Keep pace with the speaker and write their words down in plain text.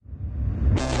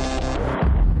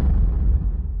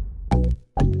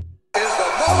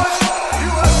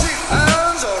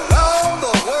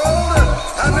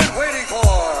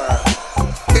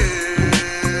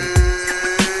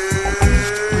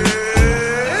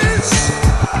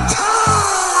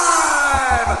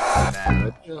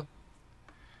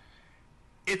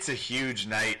It's a huge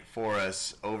night for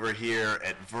us over here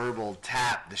at Verbal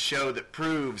Tap, the show that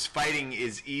proves fighting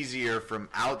is easier from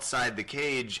outside the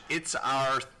cage. It's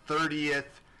our 30th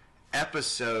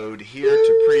episode here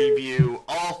to preview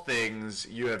all things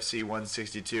UFC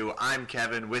 162. I'm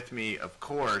Kevin. With me, of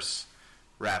course,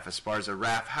 Raph Esparza.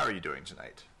 Raph, how are you doing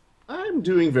tonight? I'm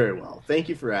doing very well. Thank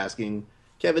you for asking.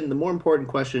 Kevin, the more important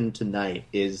question tonight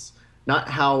is not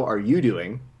how are you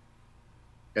doing,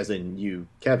 as in you,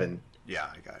 Kevin. Yeah,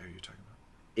 I got who you're talking about.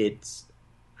 It's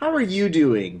how are you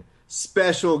doing,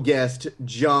 special guest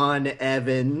John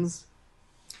Evans?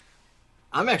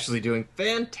 I'm actually doing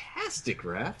fantastic,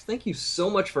 Raph. Thank you so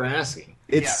much for asking.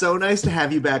 It's so nice to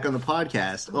have you back on the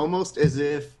podcast, almost as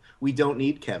if we don't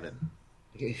need Kevin.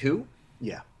 Who?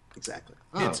 Yeah, exactly.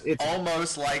 It's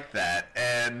almost like that.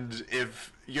 And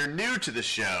if you're new to the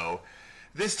show,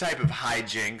 this type of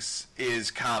hijinks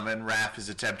is common. Raph is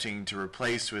attempting to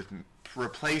replace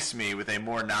me with a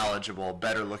more knowledgeable,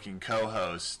 better-looking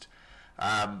co-host.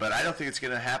 But I don't think it's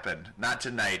going to happen. Not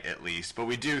tonight, at least. But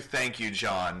we do thank you,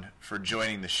 John, for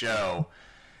joining the show.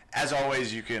 As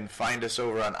always, you can find us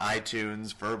over on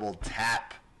iTunes, Verbal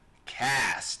Tap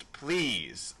Cast.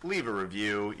 Please leave a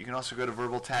review. You can also go to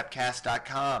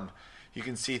verbaltapcast.com. You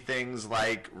can see things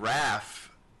like Raph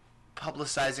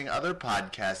publicizing other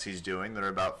podcasts he's doing that are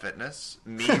about fitness,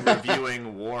 me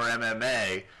reviewing War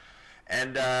MMA,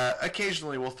 and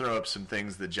occasionally we'll throw up some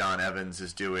things that John Evans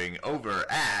is doing over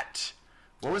at,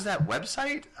 what was that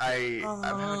website? I'm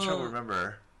having trouble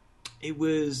remember. It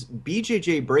was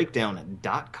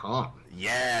bjjbreakdown.com.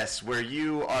 Yes, where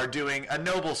you are doing a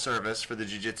noble service for the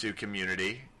jiu-jitsu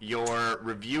community. You're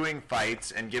reviewing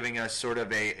fights and giving us sort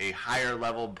of a higher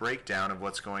level breakdown of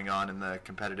what's going on in the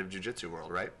competitive jiu-jitsu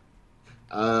world, right?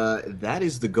 That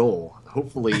is the goal.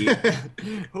 Hopefully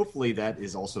that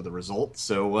is also the result.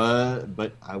 So,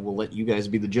 but I will let you guys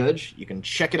be the judge. You can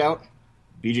check it out,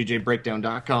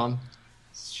 bjjbreakdown.com.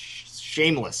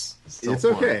 Shameless. It's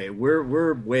okay.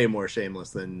 We're way more shameless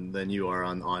than you are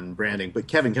on branding. But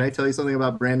Kevin, can I tell you something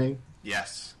about branding?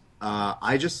 Yes.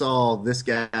 I just saw this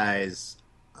guy's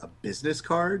business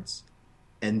cards,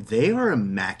 and they are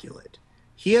immaculate.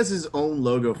 He has his own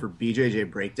logo for BJJ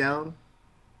Breakdown,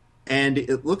 and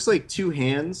it looks like two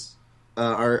hands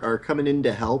are coming in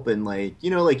to help, and like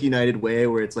United Way,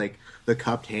 where it's like the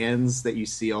cupped hands that you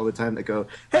see all the time that go,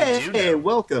 "Hey,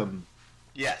 welcome."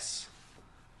 Yes.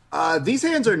 These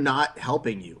hands are not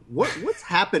helping you. What's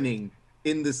happening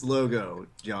in this logo,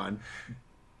 John?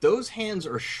 Those hands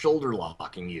are shoulder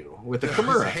locking you with a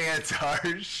Kimura. Those hands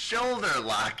are shoulder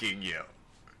locking you.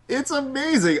 It's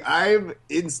amazing. I'm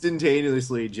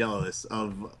instantaneously jealous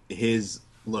of his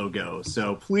logo.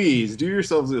 So please do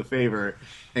yourselves a favor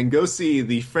and go see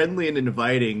the friendly and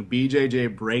inviting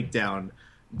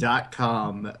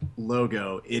bjjbreakdown.com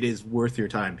logo. It is worth your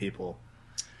time, people.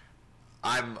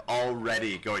 I'm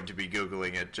already going to be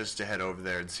Googling it just to head over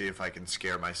there and see if I can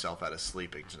scare myself out of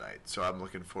sleeping tonight. So I'm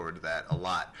looking forward to that a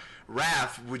lot.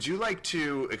 Raph, would you like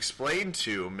to explain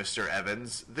to Mr.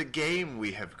 Evans the game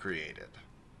we have created?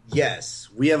 Yes,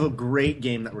 we have a great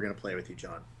game that we're going to play with you,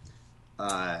 John.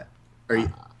 Are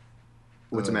you?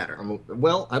 What's the matter?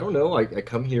 Well, I don't know. I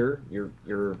come here. You're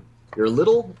a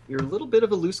little bit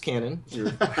of a loose cannon.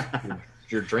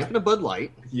 You're drinking a Bud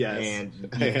Light, yes, and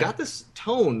you've got this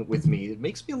tone with me. It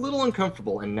makes me a little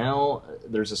uncomfortable, and now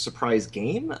there's a surprise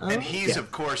game. And he's,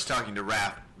 of course, talking to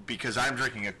Raph because I'm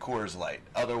drinking a Coors Light.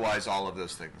 Otherwise, all of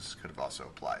those things could have also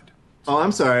applied. Oh,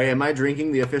 I'm sorry. Am I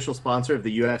drinking the official sponsor of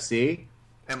the UFC?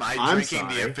 Am I drinking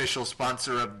the official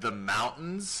sponsor of the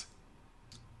Mountains?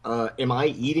 Am I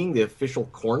eating the official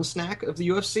corn snack of the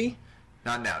UFC?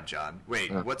 Not now, John.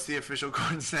 Wait, what's the official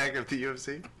corn snack of the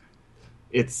UFC?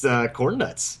 It's corn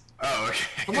nuts. Oh,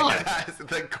 okay. Come on.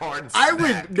 The corn snack. I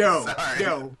would no.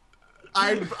 Sorry.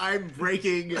 I'm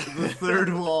breaking the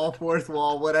third wall, fourth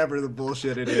wall, whatever the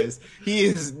bullshit it is. He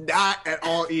is not at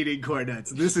all eating corn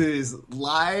nuts. This is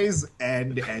lies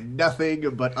and nothing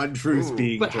but untruths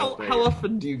being. But how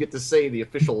often do you get to say the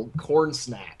official corn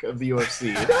snack of the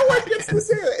UFC? No one gets to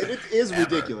say that, and it is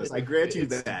ridiculous. I grant you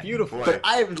that. Beautiful. But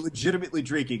I am legitimately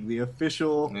drinking the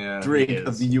official drink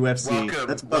of the UFC.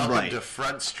 That's Bud Welcome Light. to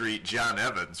Front Street, John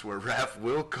Evans, where Raph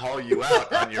will call you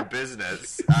out on your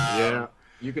business. Yeah.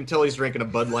 You can tell he's drinking a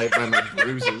Bud Light by my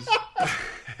bruises.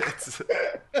 It's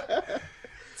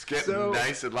getting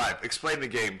nice and live. Explain the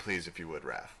game, please, if you would,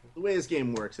 Raph. The way this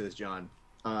game works is, John,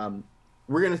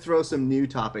 we're going to throw some new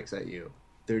topics at you.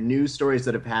 They're news stories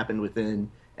that have happened within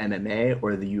MMA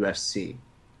or the UFC.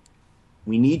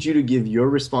 We need you to give your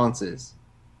responses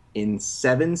in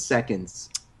 7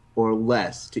 seconds or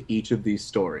less to each of these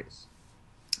stories.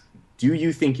 Do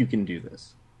you think you can do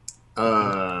this?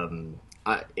 Am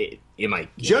I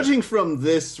Judging from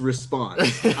this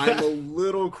response, I'm a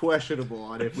little questionable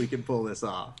on if we can pull this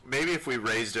off. Maybe if we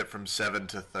raised it from 7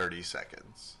 to 30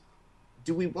 seconds.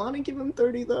 Do we want to give him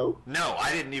 30, though? No,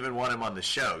 I didn't even want him on the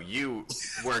show. You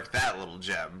worked that little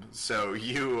gem, so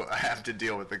you have to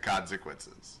deal with the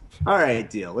consequences. All right,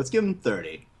 deal. Let's give him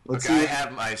 30. Let's Okay, I see.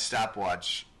 have my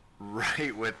stopwatch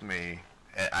right with me.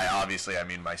 I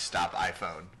mean my stop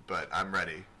iPhone, but I'm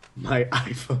ready. My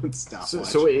iPhone stopwatch.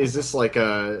 So is this like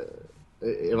a?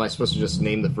 Am I supposed to just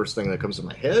name the first thing that comes to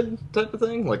my head, type of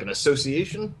thing, like an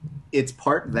association? It's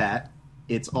part that.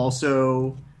 It's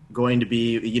also going to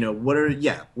be, what are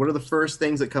the first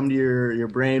things that come to your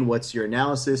brain? What's your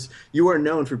analysis? You are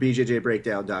known for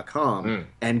bjjbreakdown.com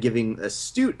and giving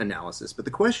astute analysis, but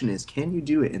the question is, can you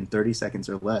do it in 30 seconds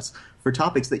or less for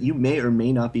topics that you may or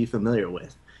may not be familiar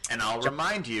with? And I'll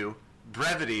remind you,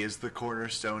 brevity is the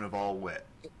cornerstone of all wit.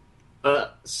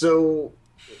 So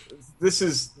this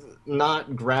is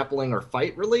not grappling or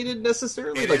fight related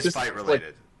necessarily. It is fight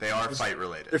related. They are fight They're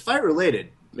related. fight related.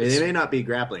 They may not be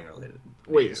grappling related.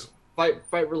 Wait,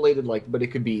 fight related, but it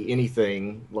could be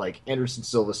anything. Like Anderson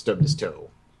Silva stubbed his toe,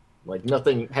 like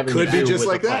nothing having Could to be do just with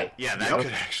like the that. fight. Yeah, that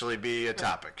could actually be a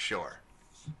topic, sure.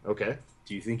 Okay,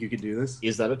 Do you think you could do this?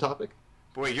 is that a topic?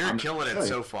 Boy, you're killing it telling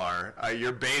you. so far.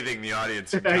 You're bathing the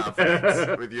audience in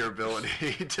confidence with your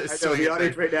ability to I know, swing the it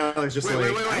audience back. right now is just Wait,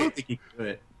 like, wait, I wait. don't think he can do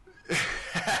it.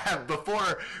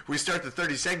 Before we start the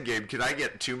 30-second game, can I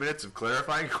get 2 minutes of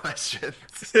clarifying questions?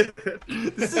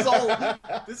 This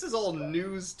is all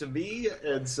news to me,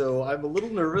 and so I'm a little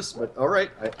nervous. But all right,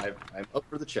 I'm up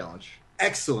for the challenge.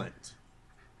 Excellent.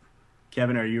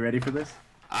 Kevin, are you ready for this?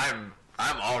 I'm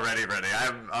already ready.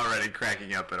 I'm already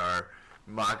cracking up at our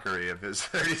mockery of his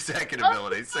 30-second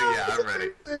ability. So yeah, I'm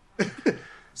ready.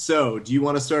 So, do you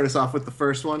want to start us off with the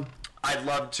first one? I'd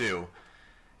love to.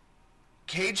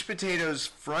 Cage Potato's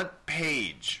front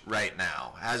page right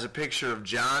now has a picture of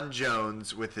John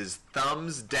Jones with his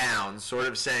thumbs down, sort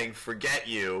of saying, forget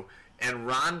you, and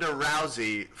Ronda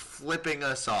Rousey flipping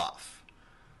us off.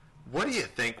 What do you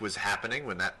think was happening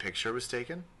when that picture was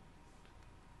taken?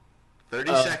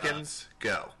 30 seconds,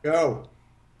 go. Go.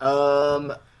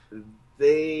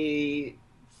 They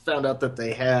found out that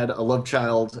they had a love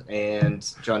child, and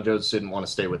John Jones didn't want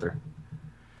to stay with her.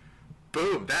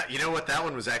 Boom. You know what? That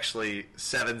one was actually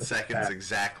 7 seconds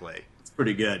exactly. It's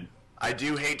pretty good. I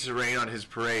do hate to rain on his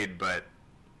parade, but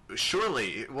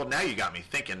surely, well, now you got me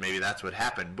thinking maybe that's what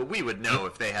happened. But we would know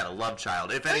if they had a love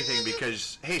child. If anything,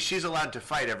 because, hey, she's allowed to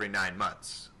fight every 9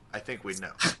 months. I think we'd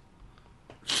know.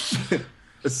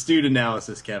 Astute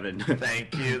analysis, Kevin.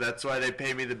 Thank you. That's why they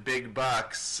pay me the big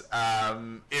bucks.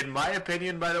 In my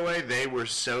opinion, by the way, they were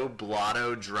so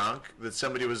blotto drunk that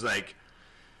somebody was like,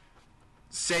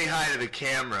 say hi to the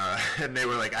camera, and they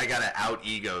were like, I gotta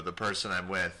out-ego the person I'm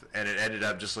with, and it ended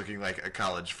up just looking like a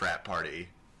college frat party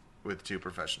with 2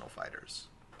 professional fighters.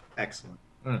 Excellent.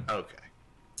 Okay.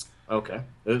 Okay,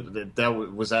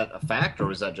 was that a fact, or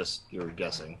was that just you were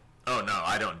guessing? Oh, no,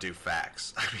 I don't do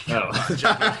facts. I mean,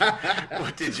 Oh.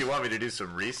 what, did you want me to do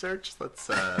some research? Let's,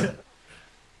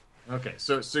 Okay,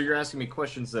 so you're asking me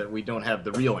questions that we don't have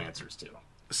the real answers to.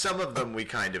 some of them we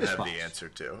kind of have the answer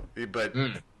to, but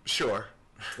sure.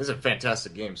 This is a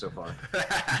fantastic game so far.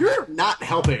 You're not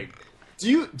helping. Do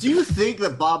you think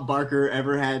that Bob Barker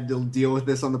ever had to deal with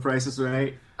this on The Price is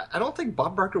Right? I don't think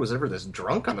Bob Barker was ever this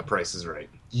drunk on The Price is Right.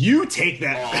 You take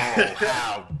that. Oh,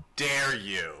 how dare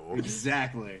you.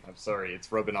 Exactly. I'm sorry,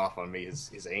 it's rubbing off on me,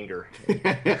 his anger.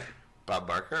 Bob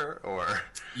Barker, or...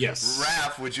 Yes.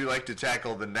 Raph, would you like to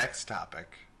tackle the next topic?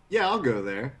 Yeah, I'll go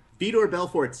there. Vitor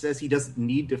Belfort says he doesn't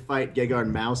need to fight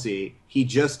Gegard Mousy. He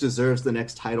just deserves the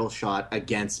next title shot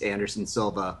against Anderson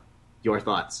Silva. Your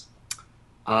thoughts?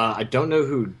 I don't know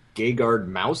who Gegard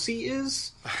Mousy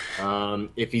is.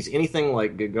 If he's anything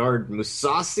like Gegard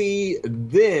Mousasi,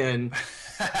 then...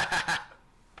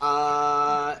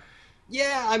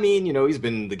 yeah, I mean, he's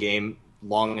been in the game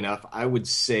long enough. I would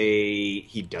say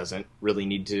he doesn't really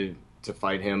need to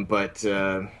fight him, but...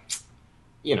 you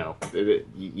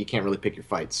can't really pick your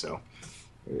fights, so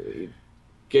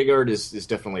Gegard is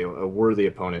definitely a worthy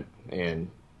opponent, and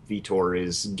Vitor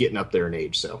is getting up there in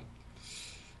age, so.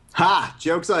 Ha!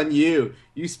 Joke's on you.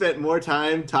 You spent more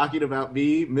time talking about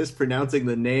me mispronouncing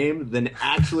the name than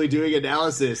actually doing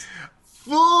analysis.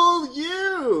 Fool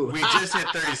you! We just hit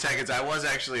 30 seconds. I was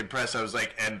actually impressed. I was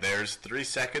like, and there's 3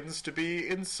 seconds to be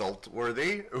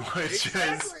insult-worthy, which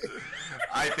is,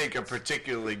 I think, a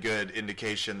particularly good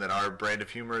indication that our brand of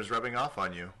humor is rubbing off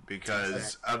on you,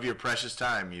 because of your precious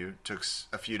time, you took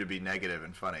a few to be negative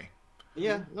and funny.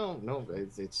 Yeah, no,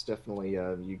 it's definitely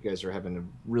you guys are having a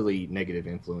really negative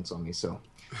influence on me. So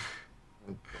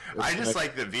I just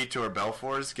like that Vitor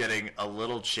Belfort's getting a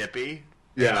little chippy,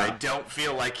 and Yeah. I don't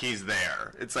feel like he's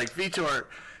there. It's like, Vitor,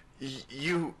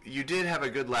 you did have a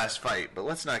good last fight, but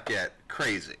let's not get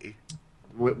crazy.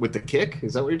 with the kick,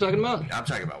 is that what you're talking about? I'm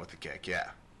talking about with the kick,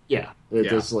 yeah. Yeah,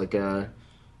 it's like you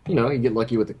get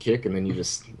lucky with the kick, and then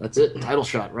that's it, title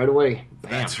shot right away.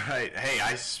 Bam. That's right. Hey,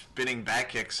 I spinning back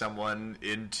kick someone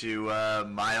into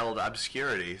mild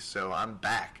obscurity, so I'm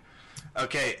back.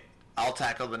 Okay, I'll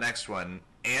tackle the next one.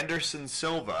 Anderson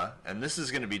Silva, and this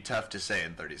is going to be tough to say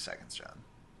in 30 seconds, John.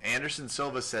 Anderson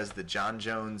Silva says that John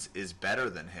Jones is better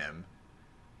than him,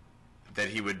 that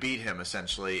he would beat him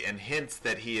essentially, and hints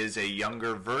that he is a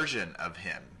younger version of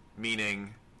him,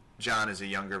 meaning John is a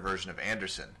younger version of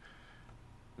Anderson.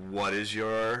 What is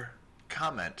your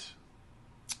comment?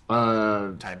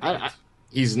 Time begins.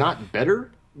 He's not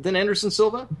better than Anderson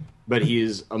Silva, but he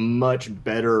is a much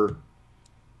better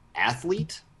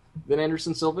athlete than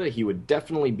Anderson Silva. He would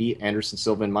definitely beat Anderson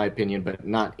Silva in my opinion, but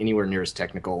not anywhere near as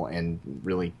technical, and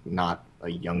really not a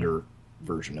younger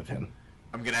version of him.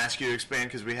 I'm going to ask you to expand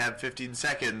because we have 15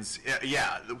 seconds.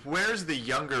 Yeah, where's the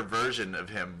younger version of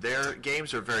him? Their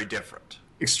games are very different.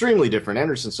 Extremely different.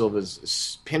 Anderson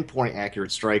Silva's pinpoint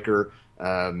accurate striker,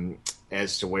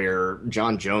 as to where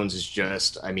John Jones is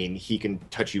just, he can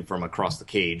touch you from across the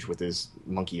cage with his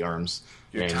monkey arms.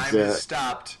 Your And, time has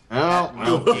stopped. Oh, at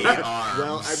monkey arms.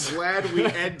 Well, I'm glad we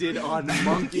ended on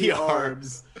monkey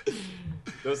arms.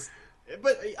 But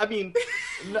not being.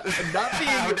 No,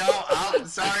 I'm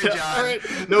sorry, John. All right,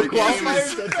 no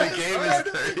qualifiers. The game is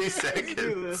 30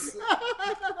 seconds.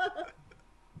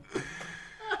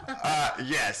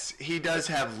 Yes, he does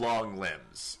have long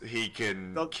limbs. He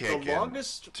can kick the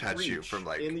longest and touch you from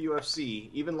like in the UFC,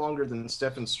 even longer than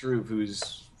Stefan Struve,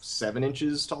 who's 7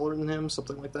 inches taller than him,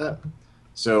 something like that.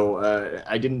 So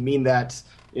I didn't mean that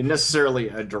in necessarily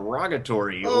a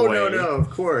derogatory Oh, way. no, of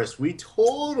course. We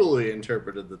totally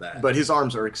interpreted that. But his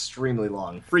arms are extremely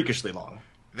long, freakishly long.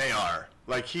 They are.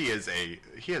 Like he has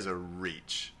a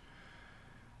reach.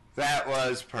 That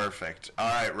was perfect. All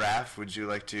right, Raph, would you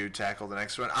like to tackle the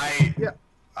next one?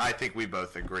 I think we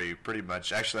both agree pretty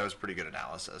much. Actually, that was pretty good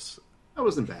analysis. That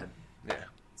wasn't bad. Yeah.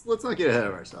 Let's not get ahead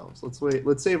of ourselves. Let's wait.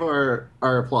 Let's save our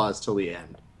applause till the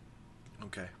end.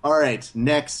 Okay. All right,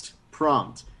 next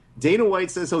prompt. Dana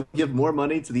White says he'll give more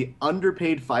money to the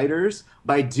underpaid fighters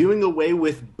by doing away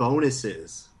with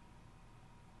bonuses.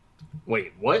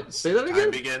 Wait, what? Say that again?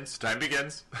 Time begins. Time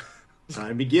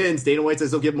begins. Dana White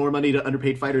says he'll give more money to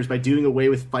underpaid fighters by doing away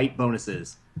with fight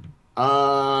bonuses.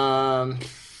 I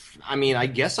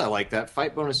guess I like that.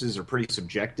 Fight bonuses are pretty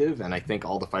subjective, and I think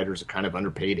all the fighters are kind of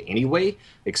underpaid anyway,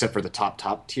 except for the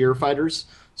top tier fighters.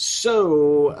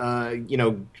 So,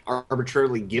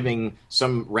 arbitrarily giving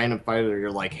some random fighter,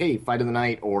 you're like, hey, fight of the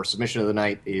night or submission of the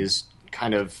night is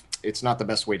kind of, it's not the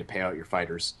best way to pay out your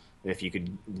fighters. If you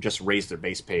could just raise their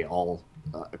base pay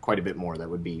quite a bit more, that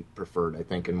would be preferred, I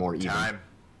think, and more even. Time.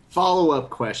 Follow-up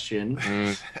question.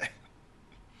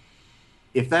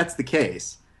 If that's the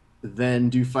case, then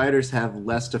do fighters have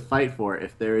less to fight for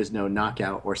if there is no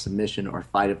knockout or submission or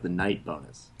fight of the night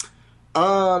bonus?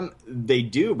 They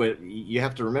do, but you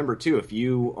have to remember, too, if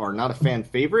you are not a fan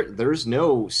favorite, there's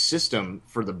no system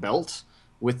for the belt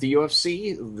with the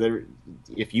UFC.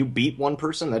 If you beat one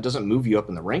person, that doesn't move you up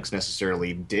in the ranks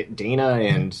necessarily. Dana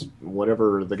and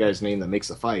whatever the guy's name that makes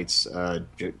the fights,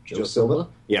 Joe Silva?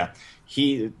 Yeah.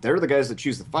 They're the guys that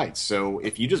choose the fights. So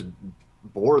if you just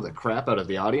bore the crap out of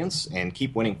the audience and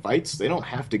keep winning fights, they don't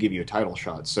have to give you a title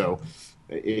shot. So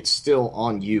it's still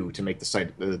on you to make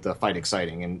the fight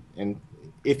exciting. And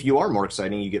if you are more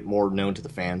exciting, you get more known to the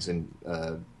fans and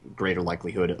greater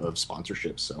likelihood of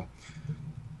sponsorship. So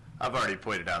I've already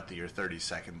pointed out that your 30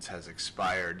 seconds has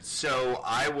expired, so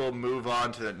I will move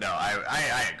on to the... No,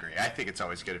 I agree. I think it's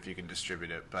always good if you can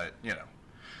distribute it, but,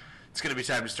 it's going to be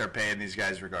time to start paying these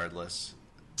guys regardless.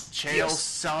 Chael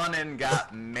Sonnen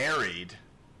got married.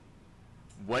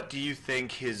 What do you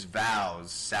think his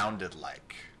vows sounded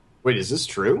like? Wait, is this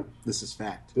true? This is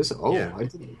fact. Yeah. I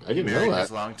didn't Married know that.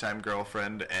 his longtime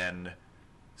girlfriend and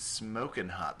smoking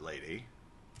hot lady.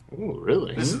 Oh,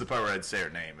 really? This is the part where I'd say her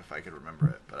name if I could remember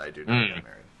it, but I do not get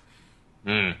married.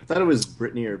 I thought it was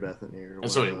Brittany or Bethany. Or And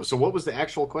so what was the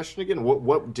actual question again?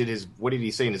 What did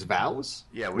he say in his vows?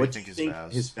 Yeah, what What do do you you think think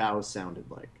his his vows? vows sounded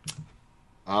like?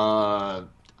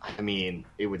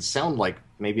 It would sound like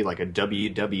maybe like a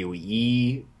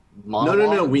WWE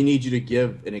monologue. No. We need you to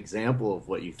give an example of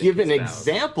what you think. Give an his vows.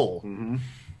 example. Mhm.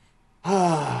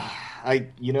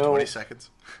 20 seconds.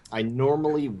 I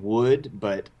normally would,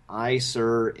 but I,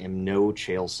 sir, am no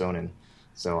Chael Sonnen.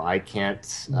 So I can't.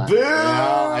 Boo!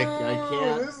 I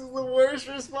can't. This is the worst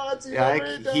response you've Yeah,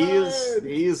 ever done.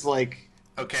 he is like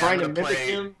Okay, trying to I'm gonna mimic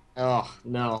play. him. Oh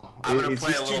no, I'm gonna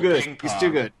play he's a too little good. ping He's pong.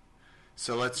 too good.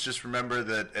 So let's just remember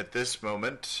that at this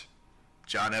moment,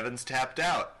 John Evans tapped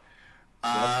out.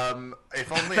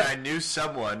 If only I knew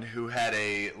someone who had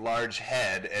a large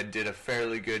head and did a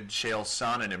fairly good Chael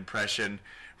Sonnen impression.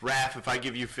 Raph, if I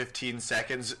give you 15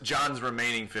 seconds, John's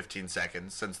remaining 15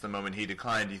 seconds since the moment he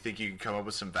declined, do you think you can come up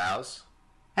with some vows?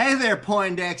 Hey there,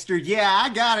 Poindexter. Yeah, I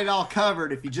got it all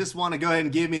covered if you just want to go ahead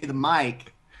and give me the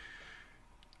mic.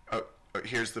 Oh,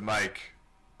 here's the mic.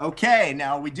 Okay,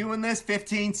 now are we doing this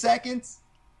 15 seconds?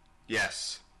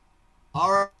 Yes.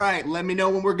 All right, let me know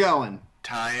when we're going.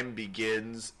 Time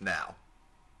begins now.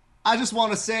 I just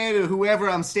want to say to whoever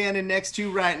I'm standing next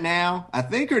to right now, I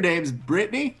think her name's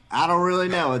Brittany. I don't really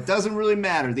know. It doesn't really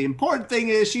matter. The important thing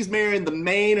is she's marrying the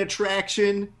main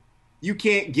attraction. You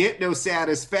can't get no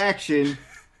satisfaction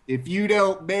if you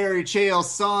don't marry Chael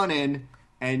Sonnen.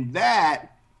 And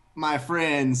that, my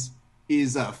friends,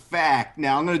 is a fact.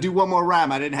 Now, I'm going to do one more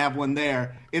rhyme. I didn't have one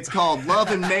there. It's called Love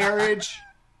and Marriage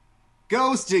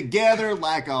Goes Together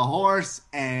Like a Horse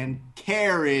and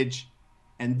Carriage.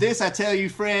 And this, I tell you,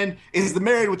 friend, is the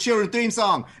Married with Children theme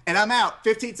song. And I'm out.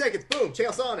 15 seconds. Boom. Chael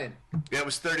Sonnen. Yeah, it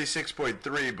was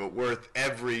 36.3, but worth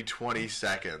every 20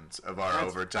 seconds of our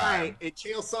overtime. Right. At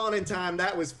Chael Sonnen time,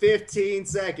 that was 15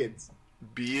 seconds.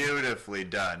 Beautifully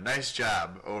done. Nice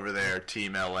job over there,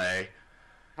 Team LA.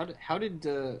 How did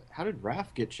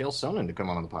Raph get Chael Sonnen to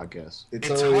come on the podcast? It's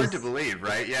hard to believe,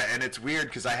 right? Yeah, and it's weird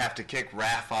because I have to kick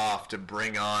Raph off to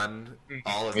bring on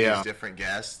all of these different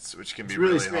guests, which can be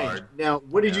really strange. hard. Now,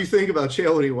 what did you think about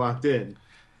Chael when he walked in?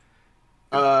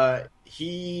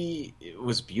 He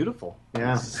was beautiful.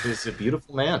 Yeah. He's a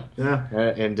beautiful man. Yeah.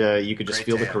 And you could just Great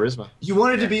feel tan. the charisma. You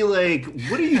wanted to be like,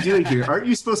 what are you doing here? Aren't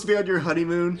you supposed to be on your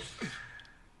honeymoon?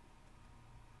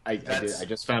 I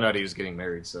just found out he was getting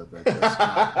married, so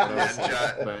that's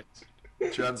Yeah,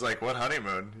 but John's like, what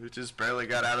honeymoon? You just barely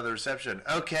got out of the reception.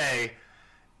 Okay,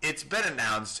 it's been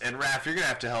announced, and Raph, you're going to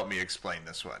have to help me explain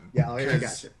this one. Yeah, I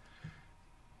got you.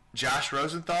 Josh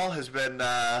Rosenthal has been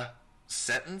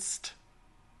sentenced.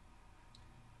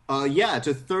 Yeah,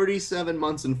 to 37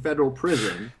 months in federal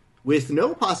prison with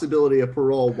no possibility of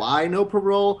parole. Why no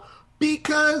parole?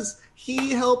 Because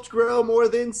he helped grow more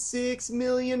than $6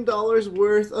 million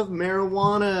worth of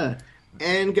marijuana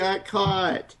and got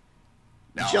caught.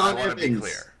 Now, John I want to be Evans.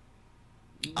 clear.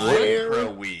 Where- I'm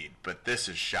pro-weed, but this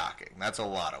is shocking. That's a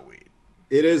lot of weed.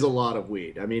 It is a lot of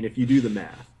weed. I mean, if you do the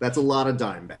math, that's a lot of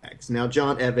dime bags. Now,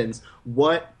 John Evans,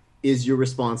 what is your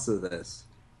response to this?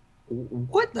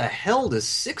 what the hell does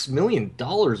 $6 million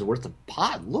worth of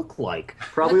pot look like?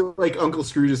 Probably like Uncle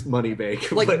Scrooge's money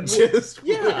bank, Like, but just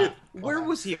Yeah, with where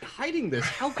was he hiding this?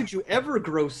 How could you ever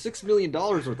grow $6 million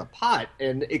worth of pot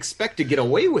and expect to get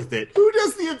away with it? Who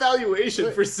does the evaluation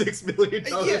for $6 million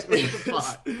Yeah. worth of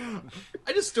pot?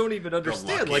 I just don't even The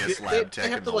understand. Like, luckiest they lab tech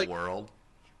have in to the like world.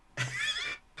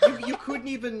 you couldn't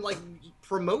even like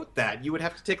promote that. You would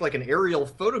have to take like an aerial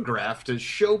photograph to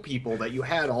show people that you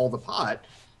had all the pot.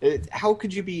 How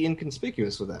could you be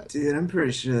inconspicuous with that? Dude, I'm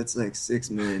pretty sure that's like $6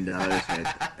 million right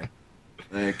there.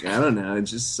 Like, I don't know,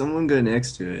 just someone go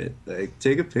next to it. Like,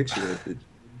 take a picture of it.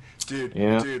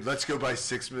 Dude, let's go buy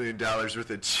 $6 million worth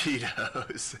of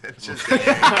Cheetos and just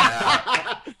hang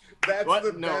out. That's What?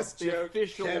 the No, best the joke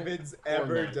official Kevin's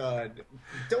ever format. done.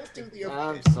 Don't do the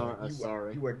I'm official. sorry. I'm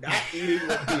sorry. You are not eating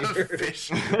the beer. Fish.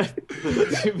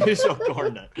 The official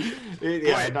corn nut.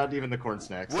 Yeah, Boy, not even the corn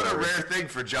snacks. What a sorry. rare thing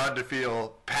for John to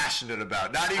feel passionate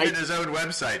about. Not even his own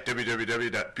website,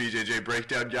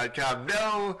 www.bjjbreakdown.com.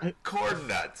 No corn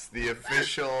nuts, the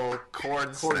official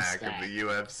corn snack snack. of the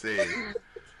UFC.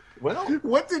 Well,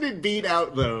 What did it beat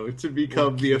out, though, to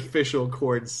become the official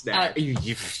corn snack?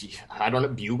 I don't know,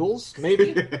 bugles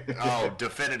maybe. Oh,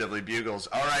 definitively bugles.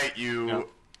 All right, you No.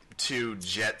 two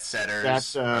jet setters,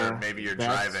 That's, or maybe you're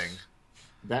that's- driving.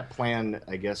 That plan,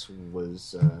 I guess,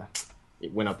 was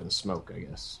it went up in smoke. I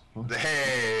guess.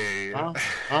 Hey.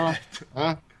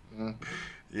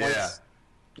 Yeah.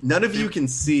 None of you can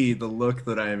see the look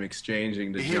that I am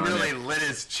exchanging to He John. really lit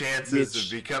his chances Mitch.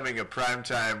 of becoming a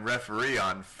primetime referee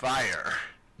on fire.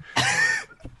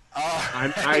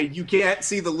 You can't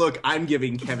see the look I'm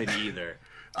giving Kevin either.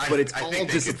 But it's I all think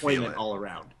they could feel disappointment it. all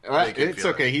around. They could It's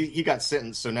feel okay. He got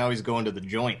sentenced, so now he's going to the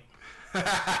joint.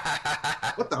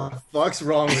 What the fuck's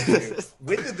wrong with you?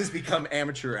 When did this become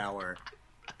amateur hour?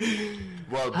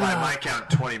 Well, by my count,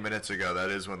 20 minutes ago, that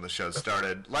is when the show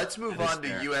started. Let's move That is on to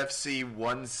fair. UFC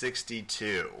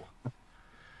 162,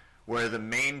 where the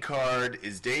main card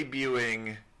is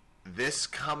debuting this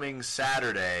coming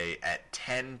Saturday at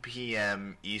 10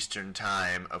 p.m. Eastern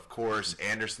Time. Of course,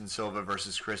 Anderson Silva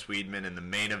versus Chris Weidman in the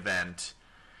main event.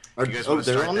 You guys want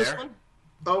to they're start on there? this one?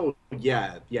 Oh,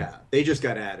 yeah. They just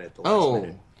got added at the last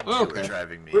minute. You were Okay.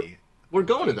 driving me. We're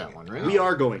going to that one, right? We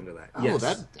are going to that. Oh, yes.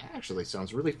 that actually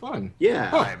sounds really fun. Yeah.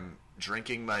 I'm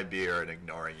drinking my beer and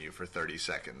ignoring you for 30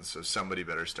 seconds, so somebody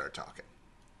better start talking.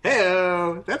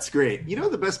 Hey, that's great. You know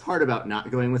the best part about not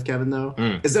going with Kevin, though,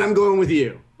 is that I'm going with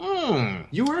you.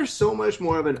 You are so much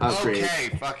more of an upgrade. Okay,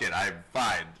 fuck it. I'm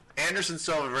fine. Anderson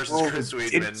Silva versus Chris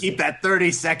Weidman. Keep that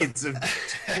 30 seconds of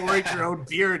pouring your own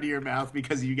beer into your mouth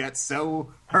because you got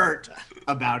so hurt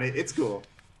about it. It's cool.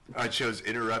 I chose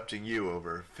interrupting you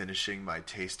over finishing my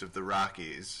Taste of the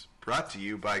Rockies. Brought to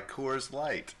you by Coors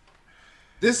Light.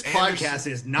 This Anderson- podcast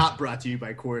is not brought to you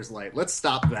by Coors Light. Let's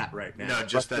stop that right now. No,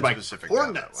 just that By specific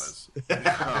corn that nuts. was.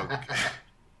 Okay.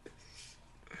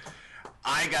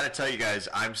 I gotta tell you guys,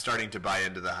 I'm starting to buy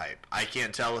into the hype. I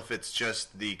can't tell if it's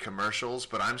just the commercials,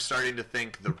 but I'm starting to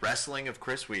think the wrestling of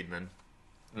Chris Weidman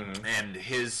and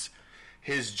his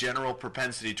general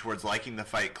propensity towards liking the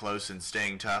fight close and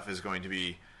staying tough is going to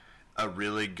be a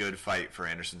really good fight for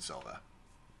Anderson Silva.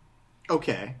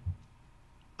 Okay.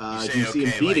 You say do you see him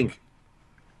okay, beating?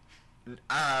 No,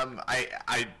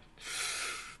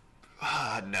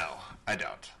 I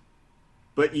don't.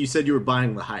 But you said you were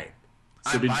buying the hype.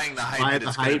 So I'm did buying you the hype buy that the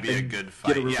it's gonna hype be a and good Get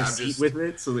fight. a Yeah, I'm receipt just- with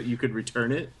it so that you could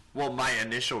return it. Well, my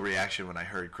initial reaction when I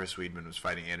heard Chris Weidman was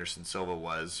fighting Anderson Silva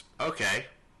was, okay,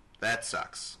 that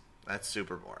sucks. That's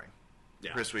super boring.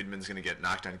 Yeah. Chris Weidman's going to get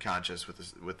knocked unconscious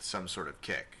with some sort of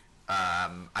kick.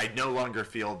 I no longer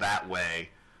feel that way.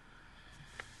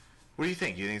 What do you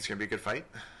think? Do you think it's going to be a good fight?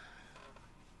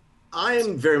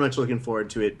 I'm very much looking forward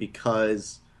to it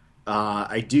because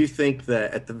I do think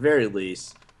that at the very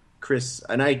least, Chris,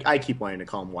 and I keep wanting to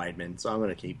call him Weidman, so I'm going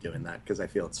to keep doing that because I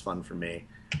feel it's fun for me.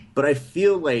 But I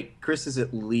feel like Chris has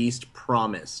at least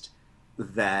promised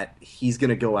that he's going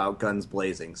to go out guns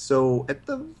blazing. So at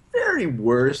the very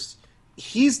worst,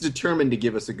 he's determined to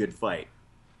give us a good fight.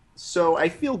 So I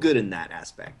feel good in that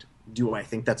aspect. Do I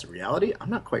think that's a reality? I'm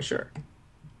not quite sure.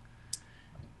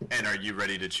 And are you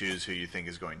ready to choose who you think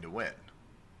is going to win?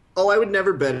 Oh, I would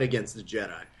never bet against a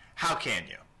Jedi. How can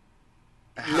you?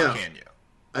 How No. can you?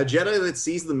 A Jedi that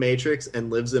sees the Matrix and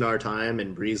lives in our time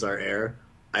and breathes our air.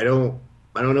 I don't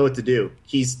know what to do.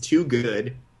 He's too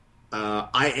good.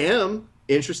 I am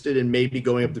interested in maybe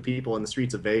going up to people in the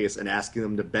streets of Vegas and asking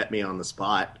them to bet me on the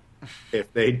spot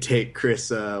if they'd take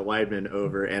Chris Weidman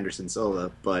over Anderson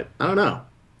Silva. But I don't know.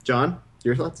 John,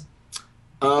 your thoughts?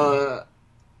 I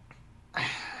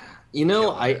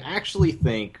actually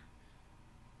think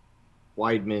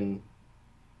Weidman,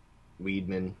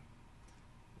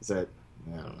 is that?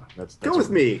 I don't know. That's Go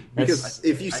with me because that's-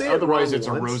 if you say otherwise it it's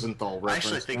a wrong once, Rosenthal reference. I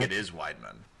actually think it is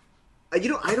Weidman. I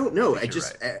don't know. I you're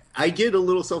just right. I get a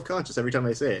little self conscious every time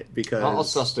I say it because I'll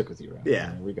stick with you, right?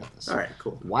 Yeah. We got this. All right,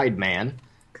 cool. Weidman.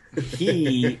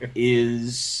 He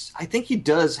is. I think he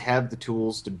does have the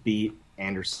tools to beat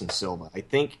Anderson Silva. I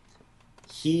think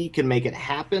he can make it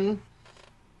happen.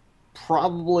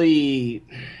 Probably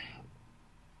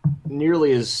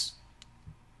nearly as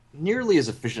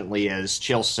efficiently as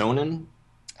Chael Sonnen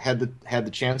had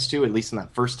the chance to, at least in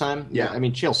that first time. Yeah. I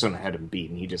mean, Chael Sonnen had him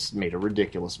beaten. He just made a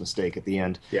ridiculous mistake at the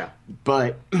end. Yeah.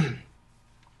 But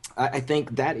I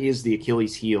think that is the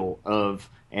Achilles heel of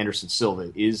Anderson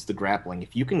Silva, is the grappling.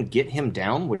 If you can get him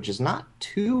down, which is not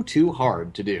too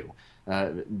hard to do,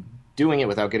 doing it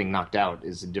without getting knocked out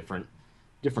is a different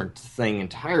thing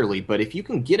entirely. But if you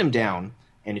can get him down,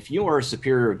 and if you are a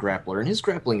superior grappler, and his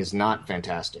grappling is not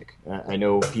fantastic. I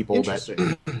know people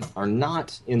that are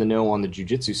not in the know on the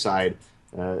jiu-jitsu side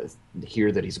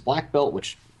hear that he's a black belt,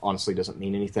 which honestly doesn't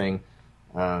mean anything.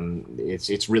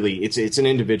 It's really an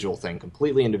individual thing,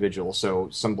 completely individual. So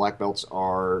some black belts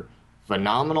are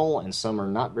phenomenal and some are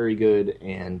not very good.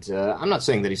 And I'm not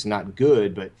saying that he's not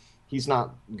good, but he's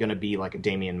not going to be like a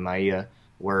Damian Maia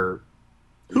where...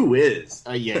 Who is?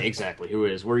 Yeah, exactly. Who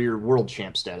is? Where your world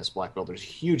champ status black belt. There's a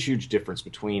huge difference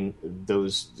between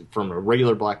those from a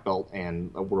regular black belt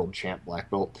and a world champ black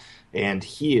belt. And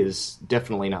he is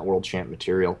definitely not world champ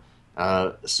material.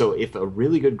 So if a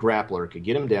really good grappler could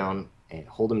get him down and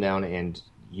hold him down and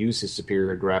use his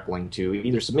superior grappling to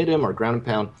either submit him or ground and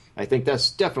pound, I think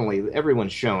that's definitely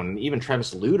everyone's shown. Even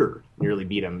Travis Lutter nearly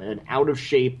beat him. An out of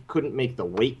shape, couldn't make the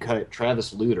weight cut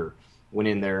Travis Lutter went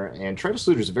in there, and Travis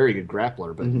Lutter's a very good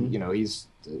grappler, but he's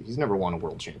never won a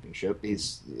world championship.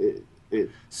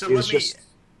 So let me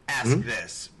ask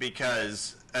this,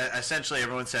 because essentially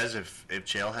everyone says if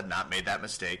Chael had not made that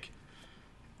mistake,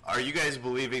 Are you guys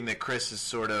believing that Chris is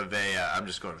sort of I'm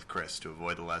just going with Chris to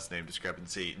avoid the last name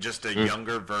discrepancy, just a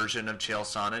younger version of Chael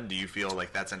Sonnen? Do you feel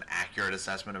like that's an accurate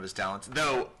assessment of his talents?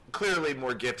 Though, clearly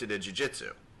more gifted in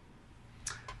jiu-jitsu.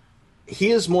 He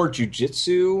is more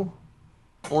jiu-jitsu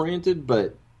oriented,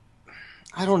 but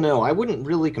I don't know. I wouldn't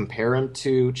really compare him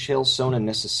to Chael Sonnen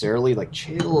necessarily. Like,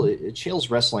 Chael's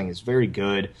wrestling is very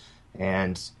good,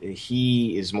 and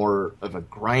he is more of a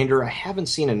grinder. I haven't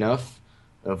seen enough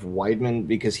of Weidman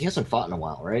because he hasn't fought in a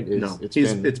while, right?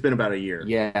 It's been about a year.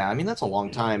 Yeah, I mean that's a long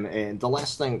time. And the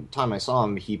last time I saw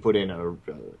him, he put in a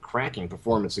cracking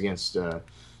performance against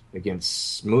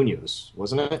Munoz,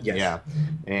 wasn't it? Yes. Yeah,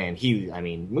 and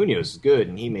Munoz is good,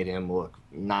 and he made him look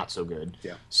not so good.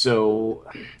 Yeah. So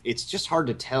it's just hard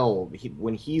to tell.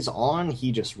 When he's on,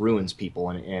 he just ruins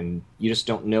people, and you just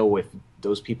don't know if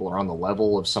those people are on the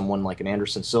level of someone like an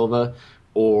Anderson Silva,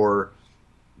 or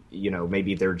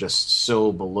maybe they're just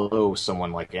so below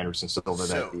someone like Anderson Silva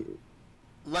that.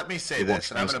 Let me say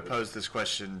this, and I'm going to pose this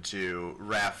question to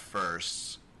Raph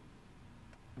first.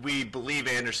 We believe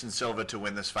Anderson Silva to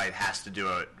win this fight has to do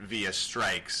it via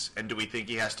strikes, and do we think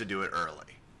he has to do it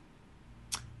early?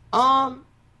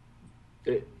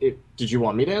 Did you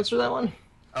want me to answer that one?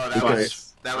 Oh,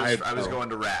 I was going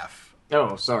to Raph.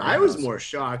 Oh, sorry. I was more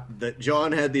shocked that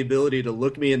John had the ability to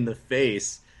look me in the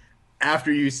face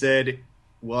after you said,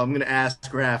 well, I'm going to ask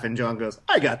Raph, and John goes,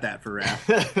 I got that for Raph.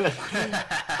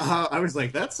 I was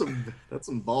like, that's some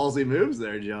ballsy moves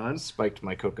there, John. Spiked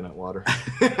my coconut water.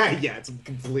 Yeah, it's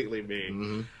completely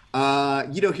me.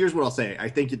 Mm-hmm. Here's what I'll say. I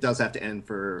think it does have to end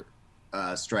for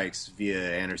strikes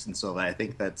via Anderson Silva. I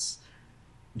think that's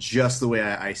just the way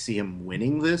I see him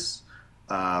winning this.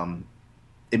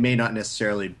 It may not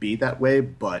necessarily be that way,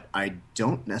 but I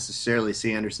don't necessarily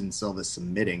see Anderson Silva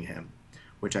submitting him,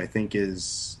 which I think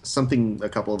is something a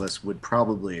couple of us would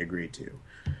probably agree to.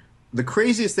 The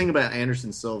craziest thing about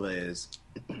Anderson Silva is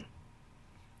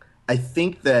I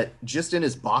think that just in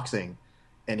his boxing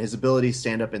and his ability to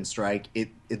stand up and strike,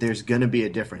 there's going to be a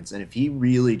difference. And if he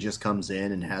really just comes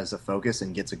in and has a focus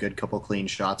and gets a good couple clean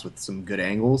shots with some good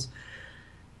angles,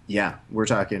 yeah, we're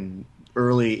talking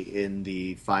early in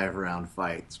the 5-round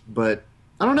fights. But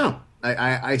I don't know.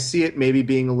 I see it maybe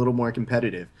being a little more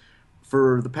competitive.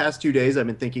 For the past 2 days, I've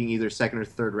been thinking either second or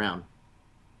third round.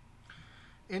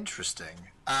 Interesting.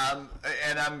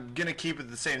 And I'm going to keep with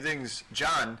the same things.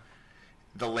 John,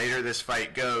 the later this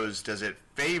fight goes, does it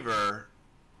favor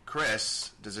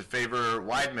Chris? Does it favor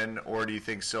Weidman? Or do you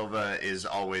think Silva is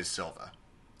always Silva,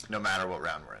 no matter what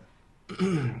round we're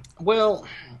in? Well,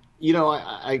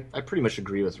 I pretty much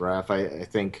agree with Raph. I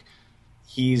think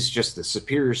he's just the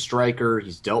superior striker.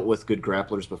 He's dealt with good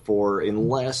grapplers before,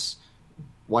 unless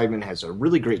Weidman has a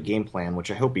really great game plan, which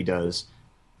I hope he does,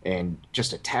 and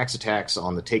just attacks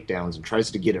on the takedowns and tries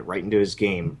to get it right into his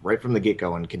game right from the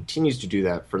get-go and continues to do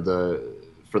that for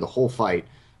the whole fight.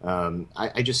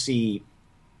 I just see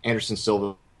Anderson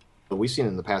Silva, we've seen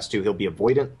in the past too, he'll be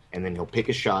avoidant, and then he'll pick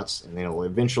his shots, and then he'll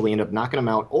eventually end up knocking him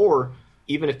out. Or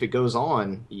even if it goes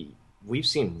on, we've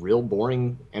seen real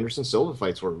boring Anderson Silva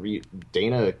fights where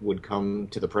Dana would come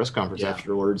to the press conference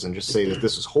afterwards and just say that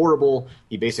this was horrible.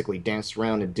 He basically danced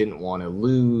around and didn't want to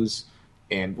lose.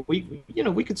 And we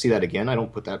could see that again. I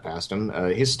don't put that past him.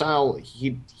 His style,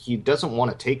 he doesn't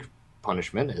want to take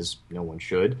punishment, as no one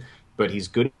should, but he's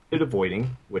good at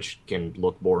avoiding, which can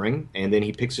look boring, and then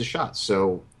he picks his shots.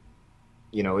 So,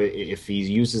 if he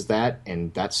uses that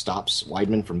and that stops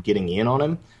Weidman from getting in on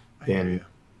him, then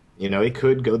it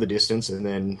could go the distance, and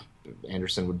then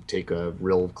Anderson would take a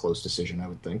real close decision, I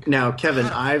would think. Now, Kevin,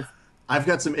 I've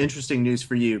got some interesting news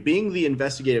for you. Being the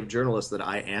investigative journalist that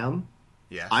I am,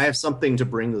 I have something to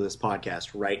bring to this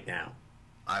podcast right now.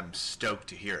 I'm stoked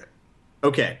to hear it.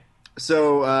 Okay,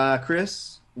 so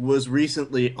Chris was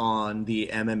recently on the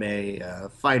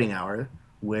MMA Fighting Hour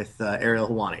with Ariel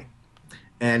Helwani,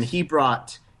 and he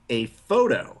brought a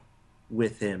photo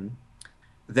with him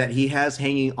that he has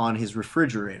hanging on his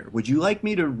refrigerator. Would you like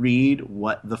me to read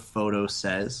what the photo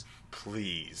says?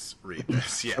 Please read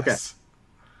this, yes.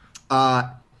 Okay.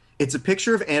 It's a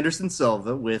picture of Anderson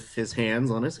Silva with his hands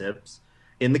on his hips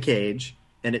in the cage,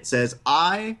 and it says,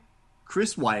 I,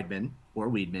 Chris Weidman, or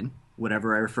Weidman,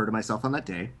 whatever I refer to myself on that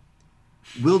day,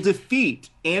 will defeat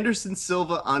Anderson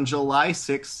Silva on July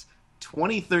 6,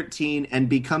 2013 and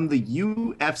become the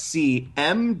UFC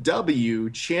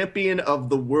MW champion of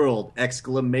the world! !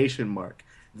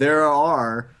 There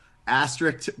are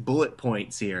asterisk bullet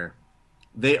points here.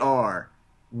 They are: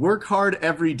 work hard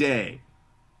every day.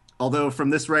 Although from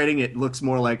this writing it looks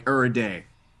more like a day.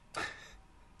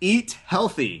 Eat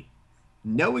healthy.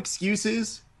 No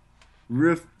excuses.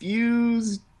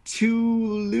 Refuse to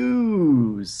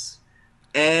lose.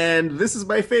 And this is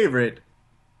my favorite: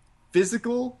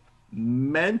 physical,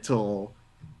 mental,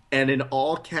 and in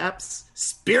all caps,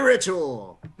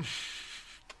 spiritual.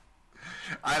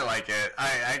 I like it.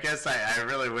 I guess I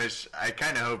really wish, I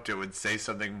kind of hoped it would say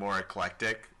something more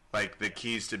eclectic, like the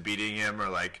keys to beating him, or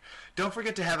like, don't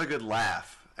forget to have a good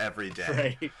laugh every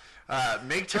day.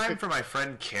 Make time for my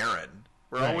friend Karen.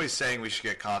 We're always saying we should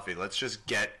get coffee. Let's just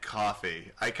get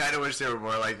coffee. I kind of wish they were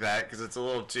more like that, because it's a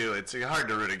little too, it's hard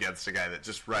to root against a guy that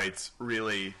just writes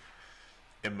really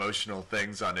emotional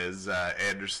things on his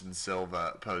Anderson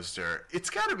Silva poster.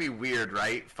 It's got to be weird,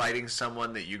 right? Fighting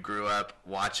someone that you grew up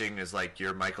watching as like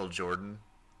your Michael Jordan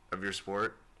of your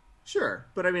sport. Sure,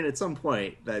 but I mean, at some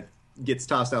point that gets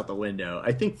tossed out the window.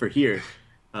 I think for here,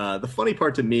 the funny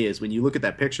part to me is when you look at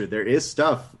that picture, there is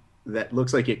stuff that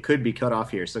looks like it could be cut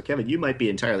off here. So, Kevin, you might be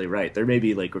entirely right. There may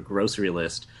be like a grocery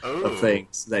list of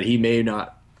things that he may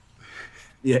not,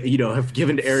 have